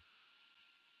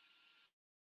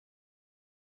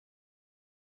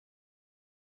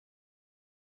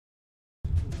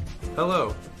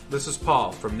 Hello, This is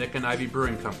Paul from Nick and Ivy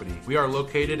Brewing Company. We are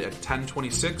located at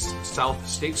 1026 South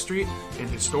State Street in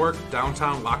historic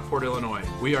downtown Lockport, Illinois.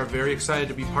 We are very excited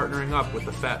to be partnering up with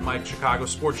the Fat Mike Chicago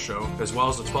Sports Show as well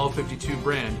as the 1252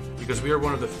 brand because we are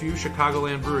one of the few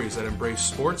Chicagoland breweries that embrace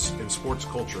sports and sports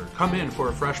culture. Come in for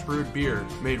a fresh brewed beer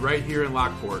made right here in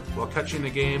Lockport while catching the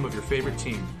game of your favorite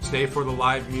team. Stay for the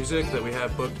live music that we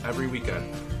have booked every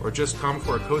weekend. Or just come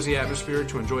for a cozy atmosphere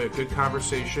to enjoy a good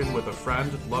conversation with a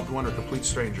friend, loved one, or complete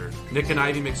stranger. Nick and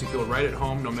Ivy makes you feel right at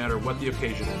home no matter what the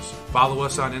occasion is. Follow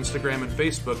us on Instagram and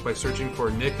Facebook by searching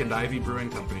for Nick and Ivy Brewing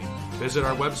Company. Visit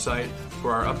our website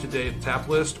for our up-to-date tap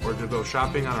list or to go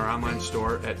shopping on our online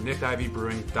store at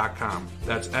nickivybrewing.com.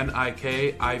 That's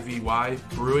Nikivy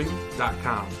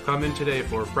brewing.com. Come in today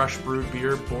for a fresh brewed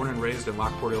beer born and raised in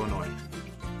Lockport, Illinois.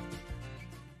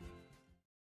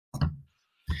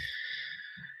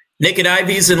 Nick and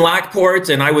Ivy's in Lockport,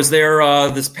 and I was there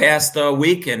this past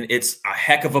week, and it's a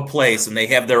heck of a place. And they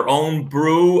have their own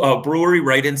brewery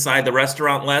right inside the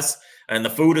restaurant, Les, and the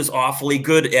food is awfully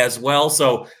good as well.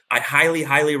 So I highly,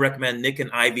 highly recommend Nick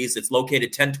and Ivy's. It's located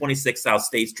 1026 South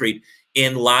State Street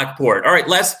in Lockport. All right,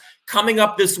 Les, coming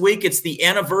up this week, it's the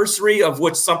anniversary of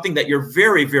something that you're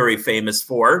very, very famous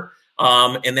for,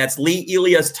 and that's Lee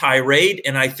Elia's tirade.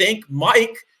 And I think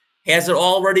Mike has it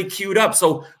already queued up.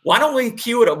 So why don't we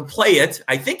cue it up and play it?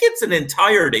 I think it's an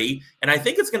entirety, and I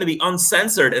think it's going to be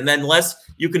uncensored. And then, Les,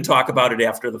 you can talk about it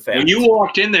after the fact. When you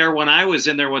walked in there, when I was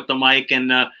in there with the mic,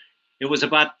 and it was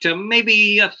about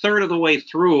maybe a third of the way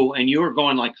through, and you were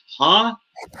going like, huh?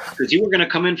 Because you were going to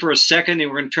come in for a second, and you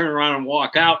were going to turn around and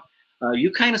walk out. You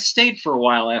kind of stayed for a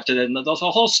while after that, and there's a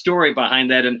whole story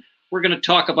behind that, and we're going to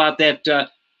talk about that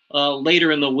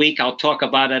later in the week. I'll talk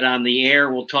about it on the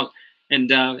air. We'll talk. And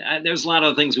there's a lot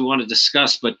of things we want to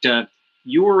discuss, but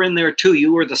you were in there too.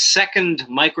 You were the second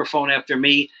microphone after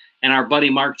me, and our buddy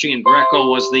Mark Giangreco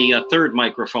was the third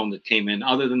microphone that came in,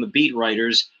 other than the beat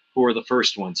writers who were the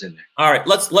first ones in there. All right,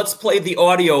 let's play the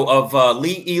audio of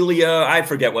Lee Elia. I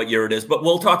forget what year it is, but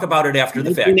we'll talk about it after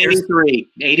the fact. 83.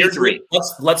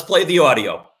 Let's play the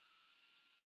audio.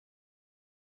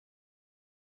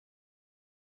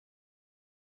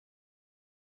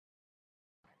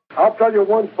 I'll tell you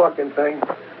one fucking thing.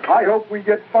 I hope we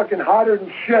get fucking hotter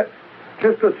than shit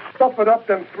just to stuff it up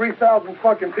them 3,000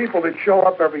 fucking people that show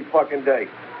up every fucking day.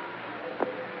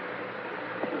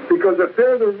 Because if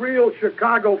they're the real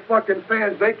Chicago fucking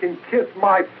fans, they can kiss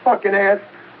my fucking ass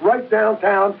right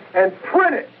downtown and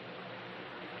print it.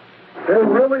 They're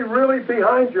really, really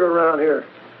behind you around here.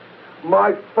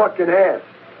 My fucking ass.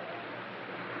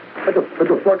 What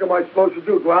the fuck am I supposed to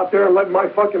do? Go out there and let my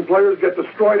fucking players get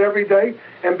destroyed every day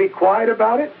and be quiet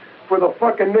about it for the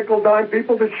fucking nickel-dime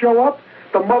people that show up?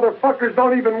 The motherfuckers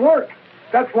don't even work.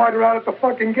 That's why they're out at the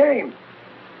fucking game.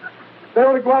 They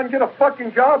only go out and get a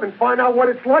fucking job and find out what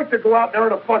it's like to go out there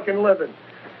and a fucking living.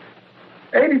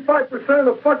 85% of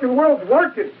the fucking world's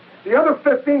working. The other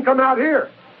 15 come out here.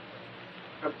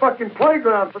 A fucking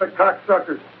playground for the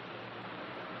cocksuckers.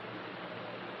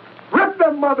 Rip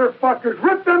them motherfuckers.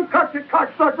 Rip them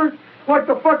cocksuckers like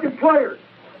the fucking players.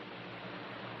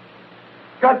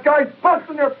 Got guys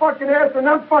busting their fucking ass and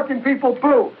them fucking people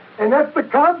boo. And that's the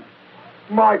Cubs?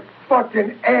 My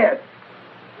fucking ass.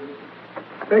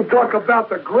 They talk about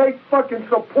the great fucking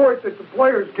support that the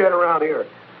players get around here.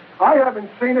 I haven't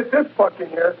seen it this fucking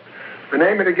year. The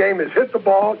name of the game is hit the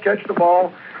ball, catch the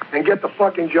ball, and get the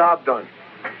fucking job done.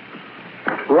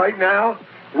 Right now,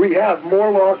 we have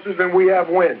more losses than we have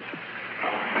wins.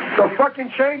 The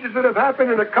fucking changes that have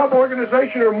happened in the Cub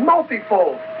organization are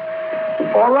multifold.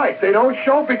 All right, they don't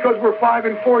show because we're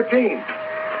 5-14.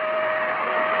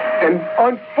 And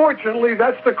unfortunately,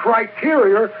 that's the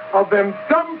criteria of them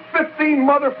dumb 15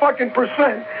 motherfucking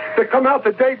percent that come out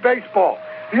to day baseball.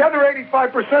 The other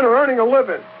 85% are earning a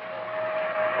living.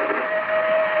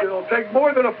 It'll take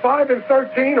more than a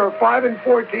 5-13 or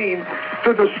 5-14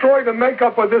 to destroy the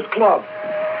makeup of this club.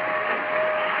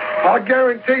 I'll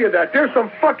guarantee you that. There's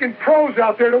some fucking pros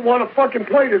out there that want to fucking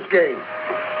play this game.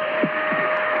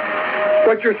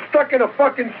 But you're stuck in a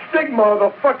fucking stigma of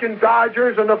the fucking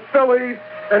Dodgers and the Phillies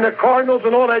and the Cardinals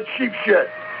and all that cheap shit.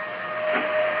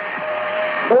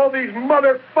 All these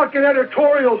motherfucking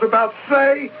editorials about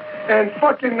Say and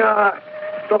fucking the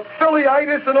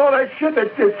Phillyitis and all that shit,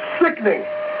 it's sickening.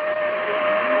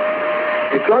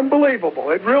 It's unbelievable.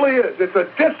 It really is. It's a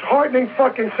disheartening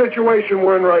fucking situation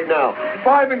we're in right now.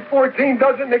 5-14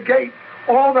 doesn't negate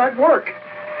all that work.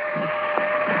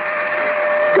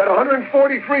 Got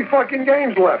 143 fucking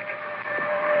games left.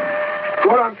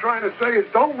 What I'm trying to say is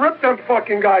don't rip them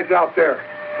fucking guys out there.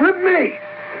 Rip me.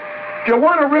 If you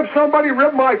want to rip somebody,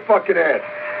 rip my fucking ass.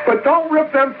 But don't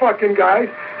rip them fucking guys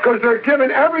because they're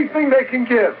giving everything they can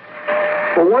give.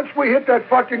 But once we hit that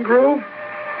fucking groove,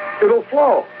 it'll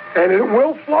flow. And it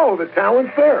will flow. The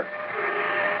talent's there.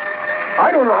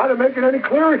 I don't know how to make it any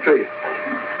clearer to you.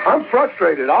 I'm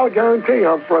frustrated. I'll guarantee you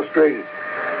I'm frustrated.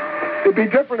 It'd be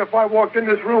different if I walked in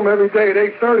this room every day at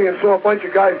 8:30 and saw a bunch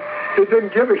of guys that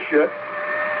didn't give a shit.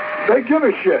 They give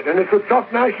a shit, and it's a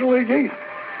tough National League East.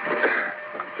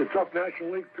 It's a tough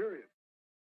National League, period.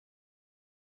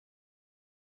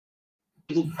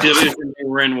 Division they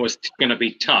were in was going to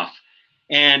be tough.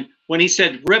 And when he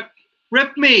said,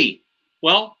 rip me,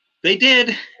 well, they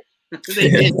did. They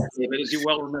did, David, as you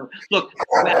well remember. Look,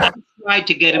 I tried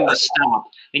to get him to stop,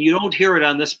 and you don't hear it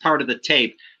on this part of the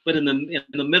tape, but in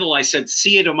the middle I said,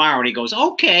 see you tomorrow, and he goes,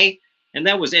 okay, and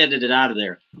that was edited out of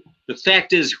there. The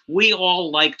fact is, we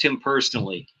all liked him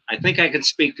personally. I think I can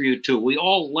speak for you, too. We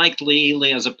all liked Lee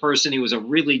Ely as a person. He was a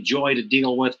really joy to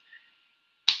deal with.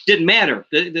 Didn't matter.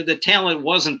 The talent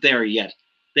wasn't there yet.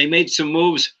 They made some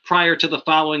moves prior to the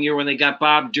following year when they got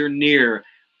Bob Dernier,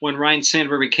 when Ryan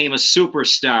Sandberg became a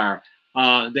superstar.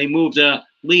 They moved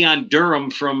Leon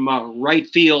Durham from right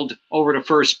field over to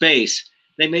first base.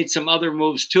 They made some other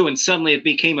moves, too, and suddenly it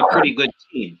became a pretty good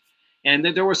team. And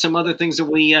there were some other things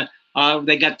that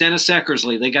they got Dennis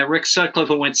Eckersley. They got Rick Sutcliffe,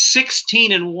 who went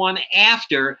 16-1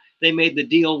 after they made the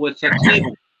deal with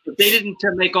Cleveland. If they didn't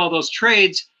make all those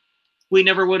trades, we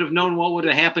never would have known what would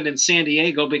have happened in San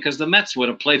Diego because the Mets would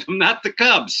have played them, not the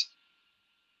Cubs.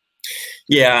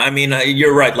 Yeah, I mean,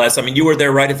 you're right, Les. I mean, you were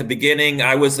there right at the beginning.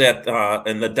 I was in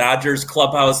the Dodgers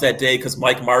clubhouse that day because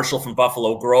Mike Marshall from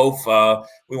Buffalo Grove,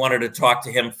 we wanted to talk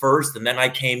to him first, and then I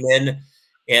came in,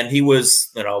 and he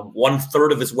was,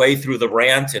 1/3 of his way through the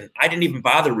rant, and I didn't even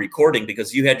bother recording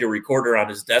because you had your recorder on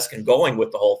his desk and going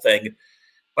with the whole thing.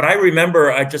 But I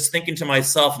remember just thinking to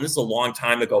myself, and this is a long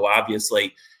time ago,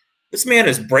 obviously, this man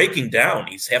is breaking down.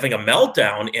 He's having a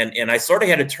meltdown. And I sort of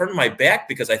had to turn my back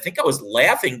because I think I was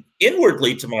laughing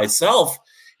inwardly to myself.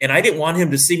 And I didn't want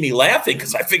him to see me laughing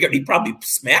because I figured he'd probably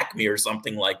smack me or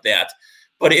something like that.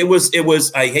 But it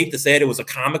was, I hate to say it, it was a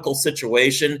comical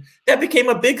situation that became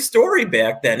a big story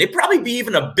back then. It'd probably be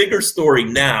even a bigger story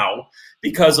now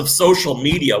because of social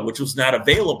media, which was not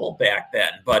available back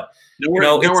then. But there were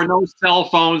no cell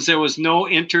phones. There was no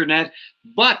internet.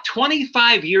 But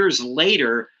 25 years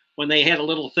later, when they had a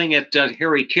little thing at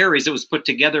Harry Carey's, it was put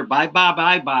together by Bob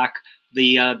Eibach,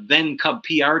 the then Cub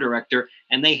PR director,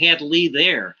 and they had Lee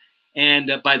there.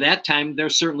 And by that time, there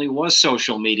certainly was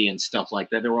social media and stuff like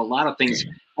that. There were a lot of things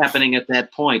happening at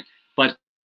that point. But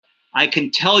I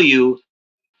can tell you,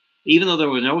 even though there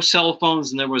were no cell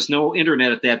phones and there was no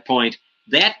internet at that point,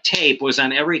 that tape was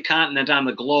on every continent on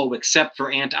the globe except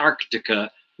for Antarctica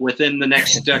within the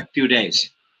next few days.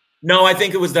 No, I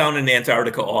think it was down in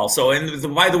Antarctica also.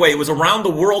 And by the way, it was around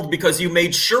the world because you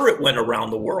made sure it went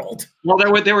around the world. Well,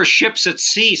 there were ships at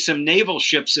sea, some naval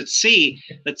ships at sea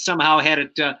that somehow had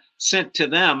it sent to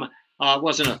them. It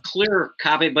wasn't a clear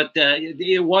copy, but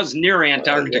it was near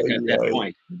Antarctica at that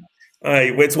point.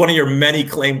 It's one of your many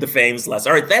claim to fames, Les.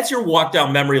 All right, that's your walk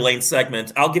down memory lane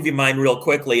segment. I'll give you mine real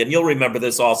quickly, and you'll remember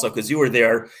this also because you were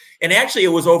there. And actually, it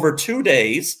was over 2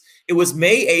 days. It was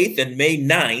May 8th and May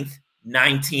 9th.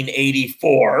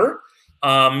 1984.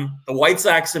 The White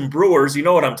Sox and Brewers, you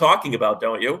know what I'm talking about,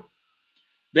 don't you?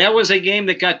 That was a game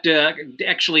that got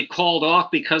actually called off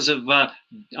because of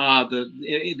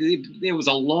it was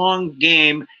a long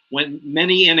game, went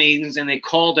many innings, and they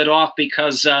called it off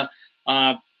because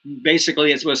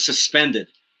basically it was suspended.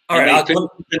 All right,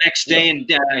 the next day, and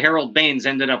Harold Baines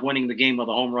ended up winning the game with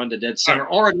a home run to dead center,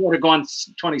 or it would have gone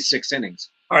 26 innings.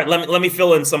 All right, let me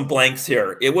fill in some blanks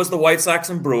here. It was the White Sox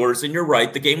and Brewers, and you're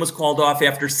right. The game was called off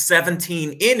after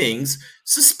 17 innings,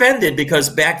 suspended because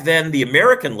back then the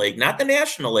American League, not the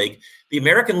National League, the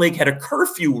American League had a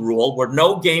curfew rule where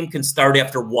no game can start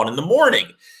after 1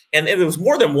 a.m. And it was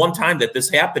more than one time that this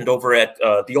happened over at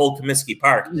the old Comiskey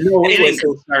Park. No inning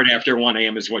can start after 1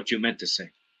 a.m. is what you meant to say.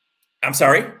 I'm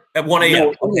sorry? At 1 a.m.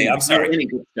 No, okay, I'm sorry. No inning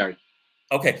could start.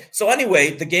 Okay, so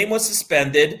anyway, the game was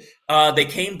suspended. They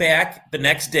came back the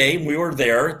next day. We were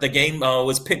there. The game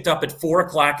was picked up at 4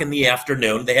 o'clock in the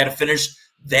afternoon. They had to finish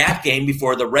that game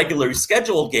before the regularly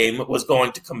scheduled game was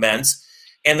going to commence.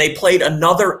 And they played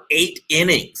another 8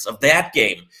 innings of that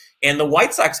game. And the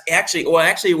White Sox actually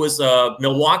it was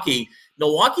Milwaukee.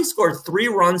 Milwaukee scored 3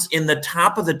 runs in the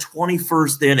top of the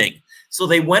 21st inning. So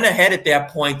they went ahead at that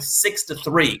point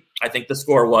 6-3, I think the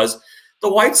score was. The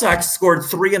White Sox scored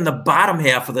 3 in the bottom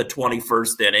half of the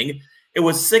 21st inning. It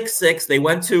was 6-6. They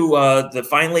went to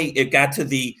it got to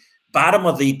the bottom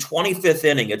of the 25th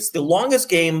inning. It's the longest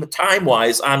game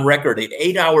time-wise on record at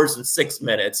 8 hours and 6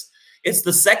 minutes. It's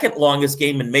the second longest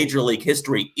game in Major League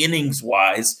history,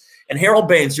 innings-wise. And Harold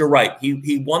Baines, you're right.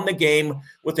 He won the game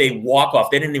with a walk-off.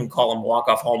 They didn't even call them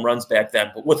walk-off home runs back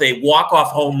then, but with a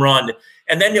walk-off home run.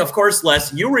 And then, of course,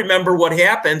 Les, you remember what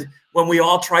happened when we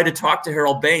all tried to talk to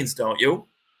Harold Baines, don't you?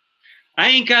 I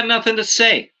ain't got nothing to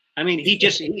say. I mean,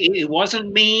 he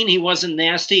wasn't mean. He wasn't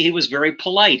nasty. He was very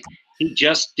polite. He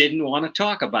just didn't want to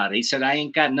talk about it. He said, I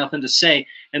ain't got nothing to say.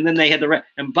 And then they had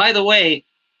and by the way,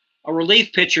 a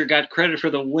relief pitcher got credit for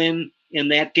the win in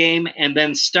that game and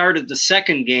then started the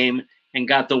second game and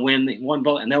got the win, one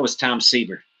vote, and that was Tom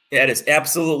Seaver. That is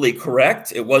absolutely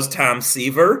correct. It was Tom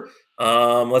Seaver.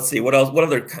 Let's see, what else? What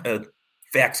other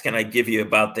facts can I give you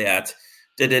about that?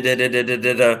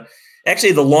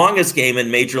 Actually, the longest game in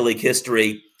Major League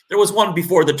history, there was one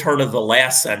before the turn of the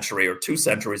last century or 2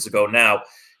 centuries ago now.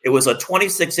 It was a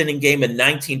 26-inning game in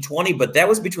 1920, but that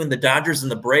was between the Dodgers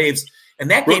and the Braves. And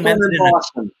that game ended in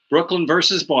Boston. Brooklyn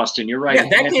versus Boston. You're right. Yeah,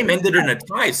 that game ended in a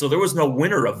tie, so there was no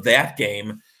winner of that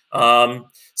game.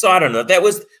 So I don't know. That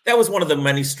was one of the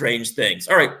many strange things.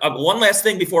 All right, one last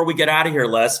thing before we get out of here,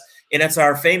 Les, and it's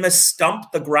our famous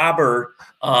Stump the Grobber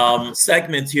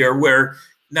segment here, where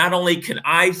not only can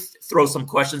I throw some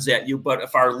questions at you, but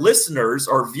if our listeners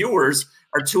or viewers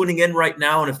are tuning in right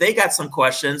now, and if they got some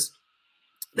questions,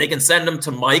 they can send them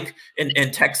to Mike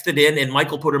and text it in, and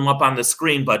Mike will put them up on the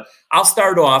screen. But I'll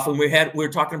start off, and we were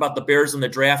talking about the Bears in the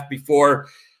draft before.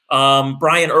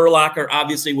 Brian Urlacher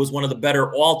obviously was one of the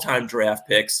better all-time draft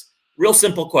picks. Real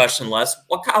simple question, Les.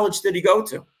 What college did he go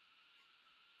to?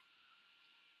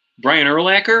 Brian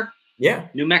Urlacher? Yeah.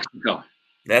 New Mexico.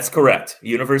 That's correct.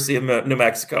 University of New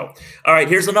Mexico. All right,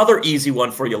 here's another easy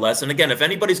one for you, Les. And again, if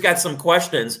anybody's got some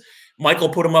questions, Michael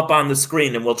put them up on the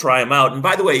screen and we'll try them out. And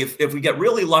by the way, if we get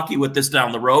really lucky with this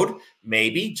down the road,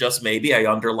 maybe, just maybe,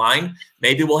 I underline,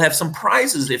 maybe we'll have some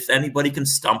prizes if anybody can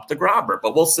stump the grobber,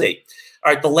 but we'll see.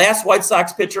 All right, the last White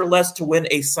Sox pitcher, Les, to win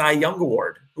a Cy Young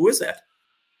Award. Who is that?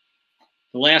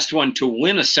 The last one to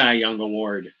win a Cy Young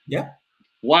Award. Yeah.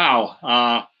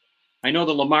 Wow. I know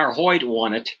that Lamar Hoyt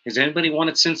won it. Has anybody won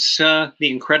it since the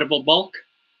Incredible Bulk?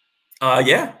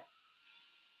 Yeah.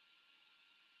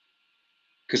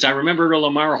 Because I remember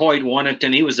Lamar Hoyt won it,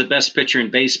 and he was the best pitcher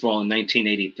in baseball in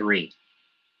 1983.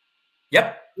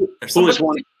 Yep.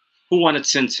 Who won it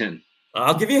since him?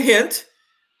 I'll give you a hint.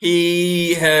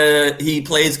 He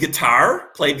played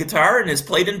guitar, and has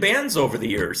played in bands over the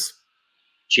years.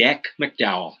 Jack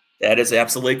McDowell. That is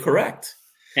absolutely correct.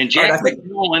 And Jack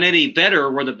McDowell and Eddie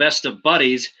Vedder were the best of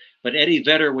buddies, but Eddie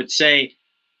Vedder would say,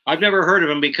 I've never heard of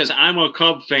him because I'm a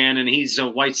Cub fan and he's a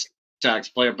White Sox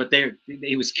player. But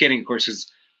he was kidding, of course,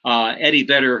 because Eddie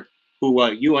Vedder,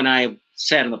 who you and I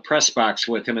sat in the press box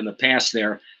with him in the past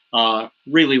there,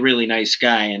 really, really nice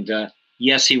guy. And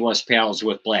yes, he was pals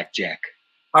with Blackjack.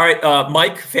 All right,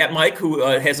 Mike, Fat Mike, who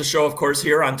has a show, of course,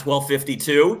 here on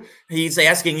 1252. He's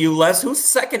asking you, Les, who's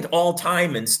second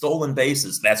all-time in stolen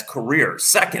bases? That's career,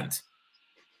 second.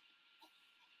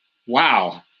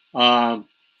 Wow. At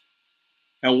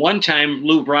one time,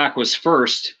 Lou Brock was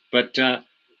first, but I'm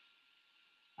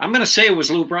going to say it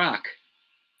was Lou Brock.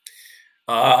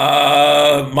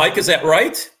 Mike, is that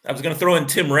right? I was going to throw in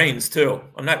Tim Raines, too.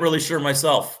 I'm not really sure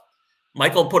myself.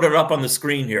 Michael put it up on the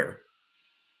screen here.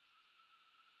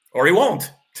 Or he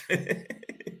won't.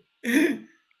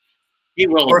 He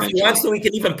will. Or if he wants to, he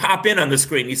can even pop in on the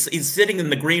screen. He's sitting in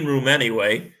the green room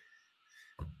anyway.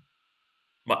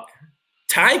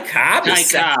 Ty Cobb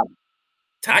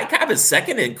is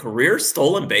second in career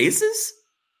stolen bases? Is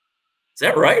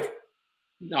that right?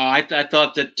 No, I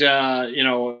thought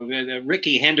that,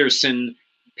 Ricky Henderson,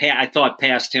 I thought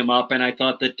passed him up. And I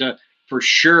thought that for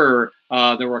sure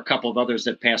there were a couple of others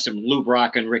that passed him, Lou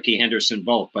Brock and Ricky Henderson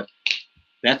both. But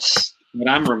that's what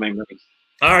I'm remembering.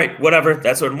 All right, whatever.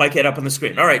 That's what Mike had up on the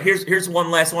screen. All right, here's one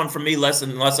last one from me,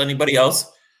 unless anybody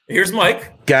else. Here's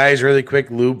Mike. Guys, really quick,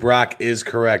 Lou Brock is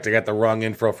correct. I got the wrong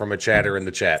info from a chatter in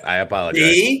the chat. I apologize.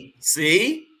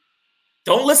 See?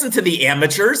 Don't listen to the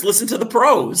amateurs. Listen to the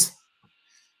pros.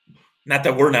 Not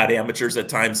that we're not amateurs at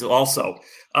times also.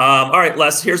 All right,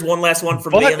 Les, here's one last one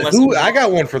from me. I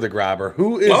got one for the grobber.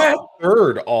 Who is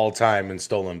third all-time in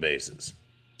stolen bases?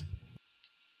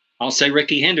 I'll say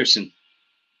Ricky Henderson.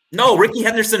 No, Ricky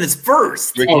Henderson is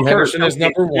first. Ricky Henderson is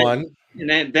number one.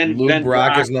 And then Lou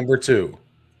Brock is number two.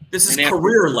 This is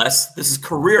career, Les. This is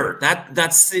career.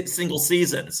 That's single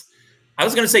seasons. I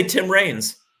was going to say Tim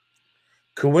Raines.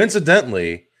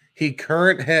 Coincidentally, he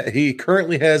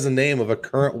currently has the name of a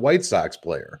current White Sox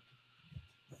player.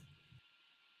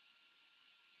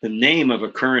 The name of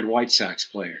a current White Sox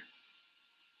player.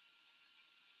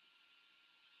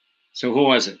 So who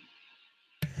was it?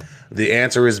 The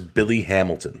answer is Billy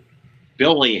Hamilton.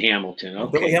 Billy Hamilton.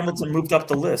 Okay. Billy Hamilton moved up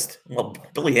the list. Well,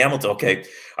 Billy Hamilton. Okay.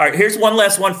 All right. Here's one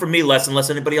last one from me, Les, unless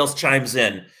anybody else chimes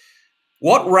in.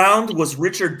 What round was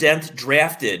Richard Dent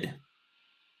drafted?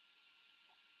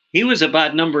 He was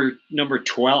about number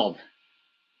 12.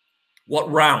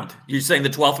 What round? You're saying the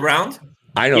 12th round?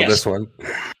 I know this one.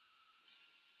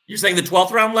 You're saying the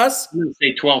 12th round, Les? I'm going to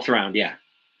say 12th round, yeah.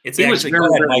 It's he actually, was very, go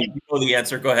ahead, very, Mike. You know the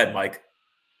answer. Go ahead, Mike.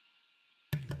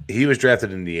 He was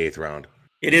drafted in the 8th round.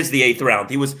 It is the 8th round.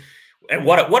 He was, and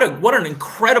what an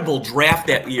incredible draft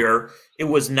that year. It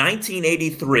was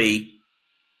 1983.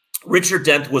 Richard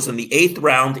Dent was in the 8th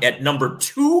round at number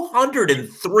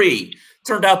 203.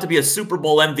 Turned out to be a Super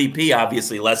Bowl MVP,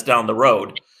 obviously, less down the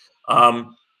road.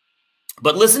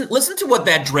 But listen to what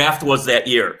that draft was that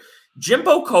year.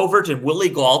 Jimbo Covert and Willie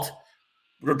Gault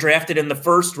were drafted in the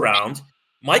 1st round.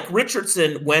 Mike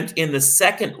Richardson went in the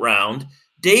 2nd round.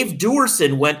 Dave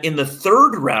Duerson went in the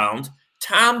 3rd round.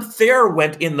 Tom Thayer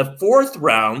went in the 4th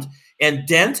round. And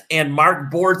Dent and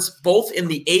Mark Bortz both in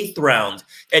the 8th round.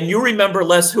 And you remember,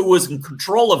 Les, who was in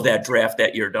control of that draft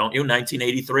that year, don't you?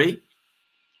 1983?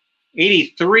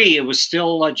 83, it was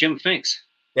still Jim Finks.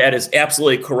 That is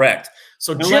absolutely correct.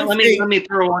 So Jim, let me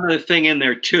throw one other thing in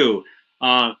there too.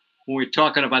 When we're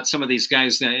talking about some of these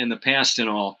guys in the past and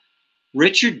all,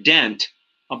 Richard Dent,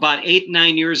 about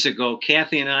 8-9 years ago,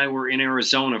 Kathy and I were in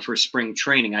Arizona for spring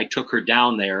training. I took her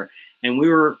down there, and we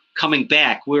were coming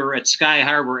back. We were at Sky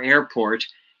Harbor Airport,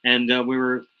 and we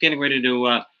were getting ready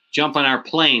to jump on our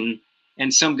plane.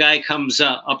 And some guy comes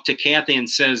up to Kathy and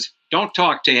says, "Don't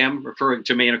talk to him," referring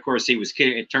to me. And of course, he was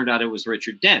kidding. It turned out it was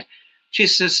Richard Dent. She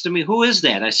says to me, "Who is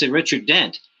that?" I said, "Richard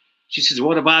Dent." She says,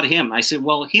 "What about him?" I said,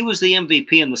 "Well, he was the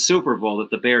MVP in the Super Bowl that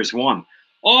the Bears won."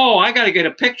 "Oh, I got to get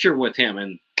a picture with him."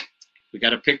 And we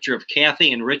got a picture of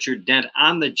Kathy and Richard Dent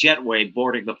on the jetway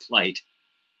boarding the flight.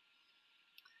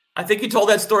 I think you told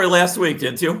that story last week,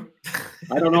 didn't you?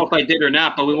 I don't know if I did or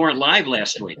not, but we weren't live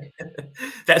last week.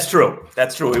 That's true.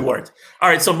 That's true. We weren't. All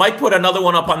right. So Mike put another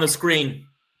one up on the screen.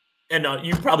 And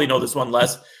you probably know this one,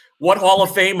 Les. What Hall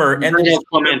of Famer?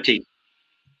 Clemente.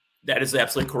 That is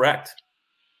absolutely correct.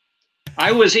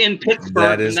 I was in Pittsburgh.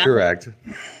 That is correct.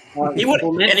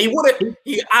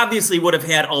 He obviously would have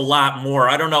had a lot more.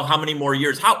 I don't know how many more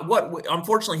years.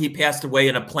 Unfortunately, he passed away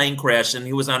in a plane crash, and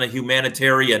he was on a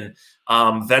humanitarian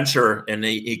venture, and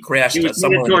he crashed. He was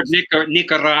headed toward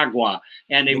Nicaragua,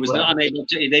 and he was unable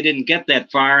to. They didn't get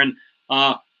that far, and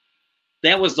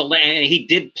that was and he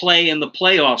did play in the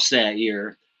playoffs that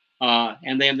year,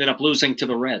 and they ended up losing to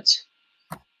the Reds.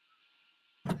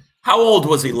 How old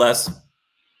was he, Les?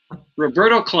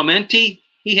 Roberto Clemente,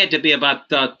 he had to be about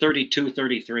 32,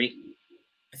 33.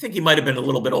 I think he might have been a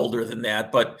little bit older than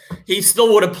that, but he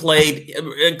still would have played.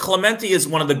 And Clemente is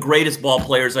one of the greatest ball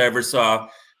players I ever saw.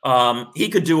 He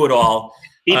could do it all.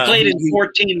 He played in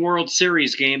 14 World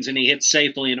Series games, and he hit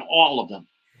safely in all of them.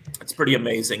 It's pretty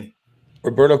amazing.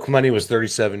 Roberto Clemente was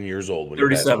 37 years old. When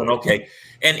 37, okay.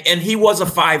 And he was a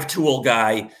 5-tool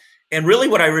guy. And really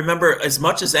what I remember as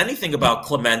much as anything about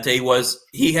Clemente was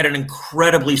he had an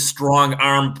incredibly strong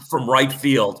arm from right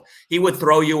field. He would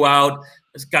throw you out,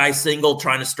 this guy single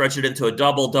trying to stretch it into a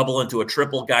double into a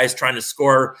triple, guys trying to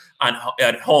score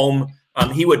at home.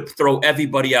 He would throw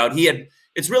everybody out.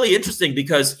 It's really interesting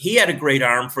because he had a great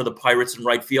arm for the Pirates in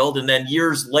right field. And then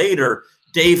years later,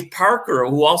 Dave Parker,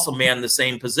 who also manned the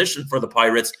same position for the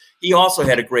Pirates, he also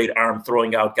had a great arm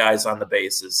throwing out guys on the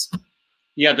bases.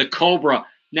 Yeah, the Cobra.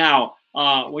 Now,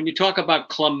 when you talk about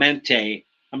Clemente,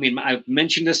 I mean, I've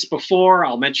mentioned this before.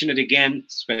 I'll mention it again,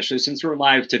 especially since we're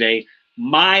live today.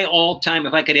 My all-time,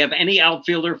 if I could have any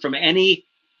outfielder from any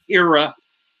era,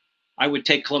 I would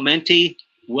take Clemente,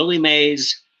 Willie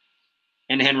Mays,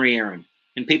 and Henry Aaron.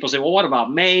 And people say, well, what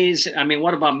about Mays? I mean,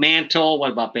 what about Mantle?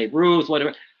 What about Babe Ruth?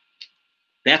 Whatever.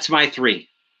 That's my three.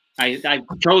 I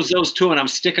chose those two, and I'm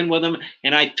sticking with them.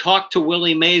 And I talked to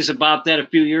Willie Mays about that a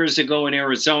few years ago in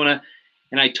Arizona.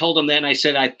 And I told him that, and I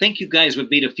said, I think you guys would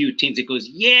beat a few teams. He goes,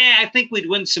 yeah, I think we'd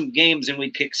win some games and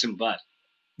we'd kick some butt.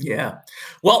 Yeah.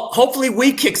 Well, hopefully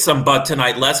we kick some butt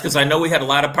tonight, Les, because I know we had a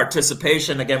lot of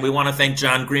participation. Again, we want to thank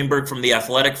Jon Greenberg from The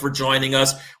Athletic for joining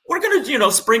us. We're going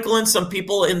to, sprinkle in some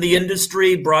people in the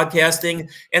industry, broadcasting,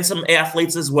 and some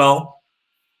athletes as well.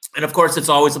 And, of course, it's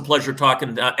always a pleasure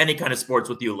talking any kind of sports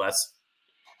with you, Les.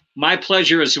 My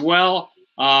pleasure as well.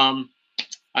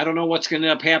 I don't know what's going to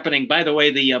end up happening. By the way,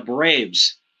 the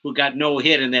Braves, who got no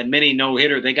hit in that mini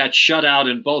no-hitter, they got shut out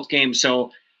in both games.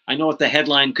 So I know what the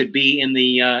headline could be in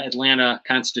the Atlanta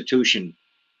Constitution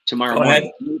tomorrow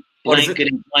morning. Blankety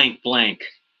blank blank.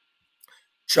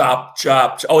 Chop.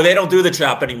 Oh, they don't do the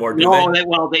chop anymore, do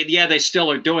they? They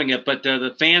still are doing it, but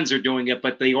the fans are doing it.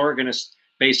 But the organist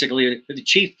basically. The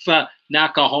Chief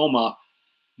Nakahoma,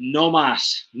 no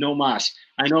mas.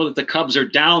 I know that the Cubs are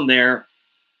down there.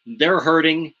 They're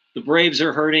hurting. The Braves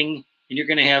are hurting. And you're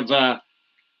going to have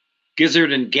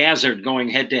Gizzard and Gazzard going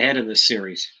head-to-head in this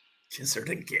series. Gizzard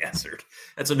and Gazzard.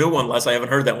 That's a new one, Les. I haven't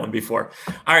heard that one before.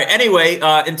 All right. Anyway,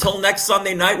 until next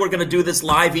Sunday night, we're going to do this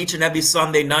live each and every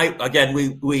Sunday night. Again,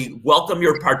 we welcome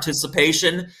your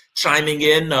participation, chiming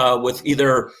in with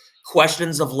either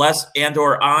questions of Les and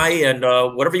or I, and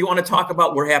whatever you want to talk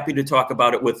about, we're happy to talk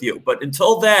about it with you. But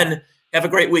until then, have a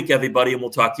great week, everybody, and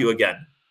we'll talk to you again.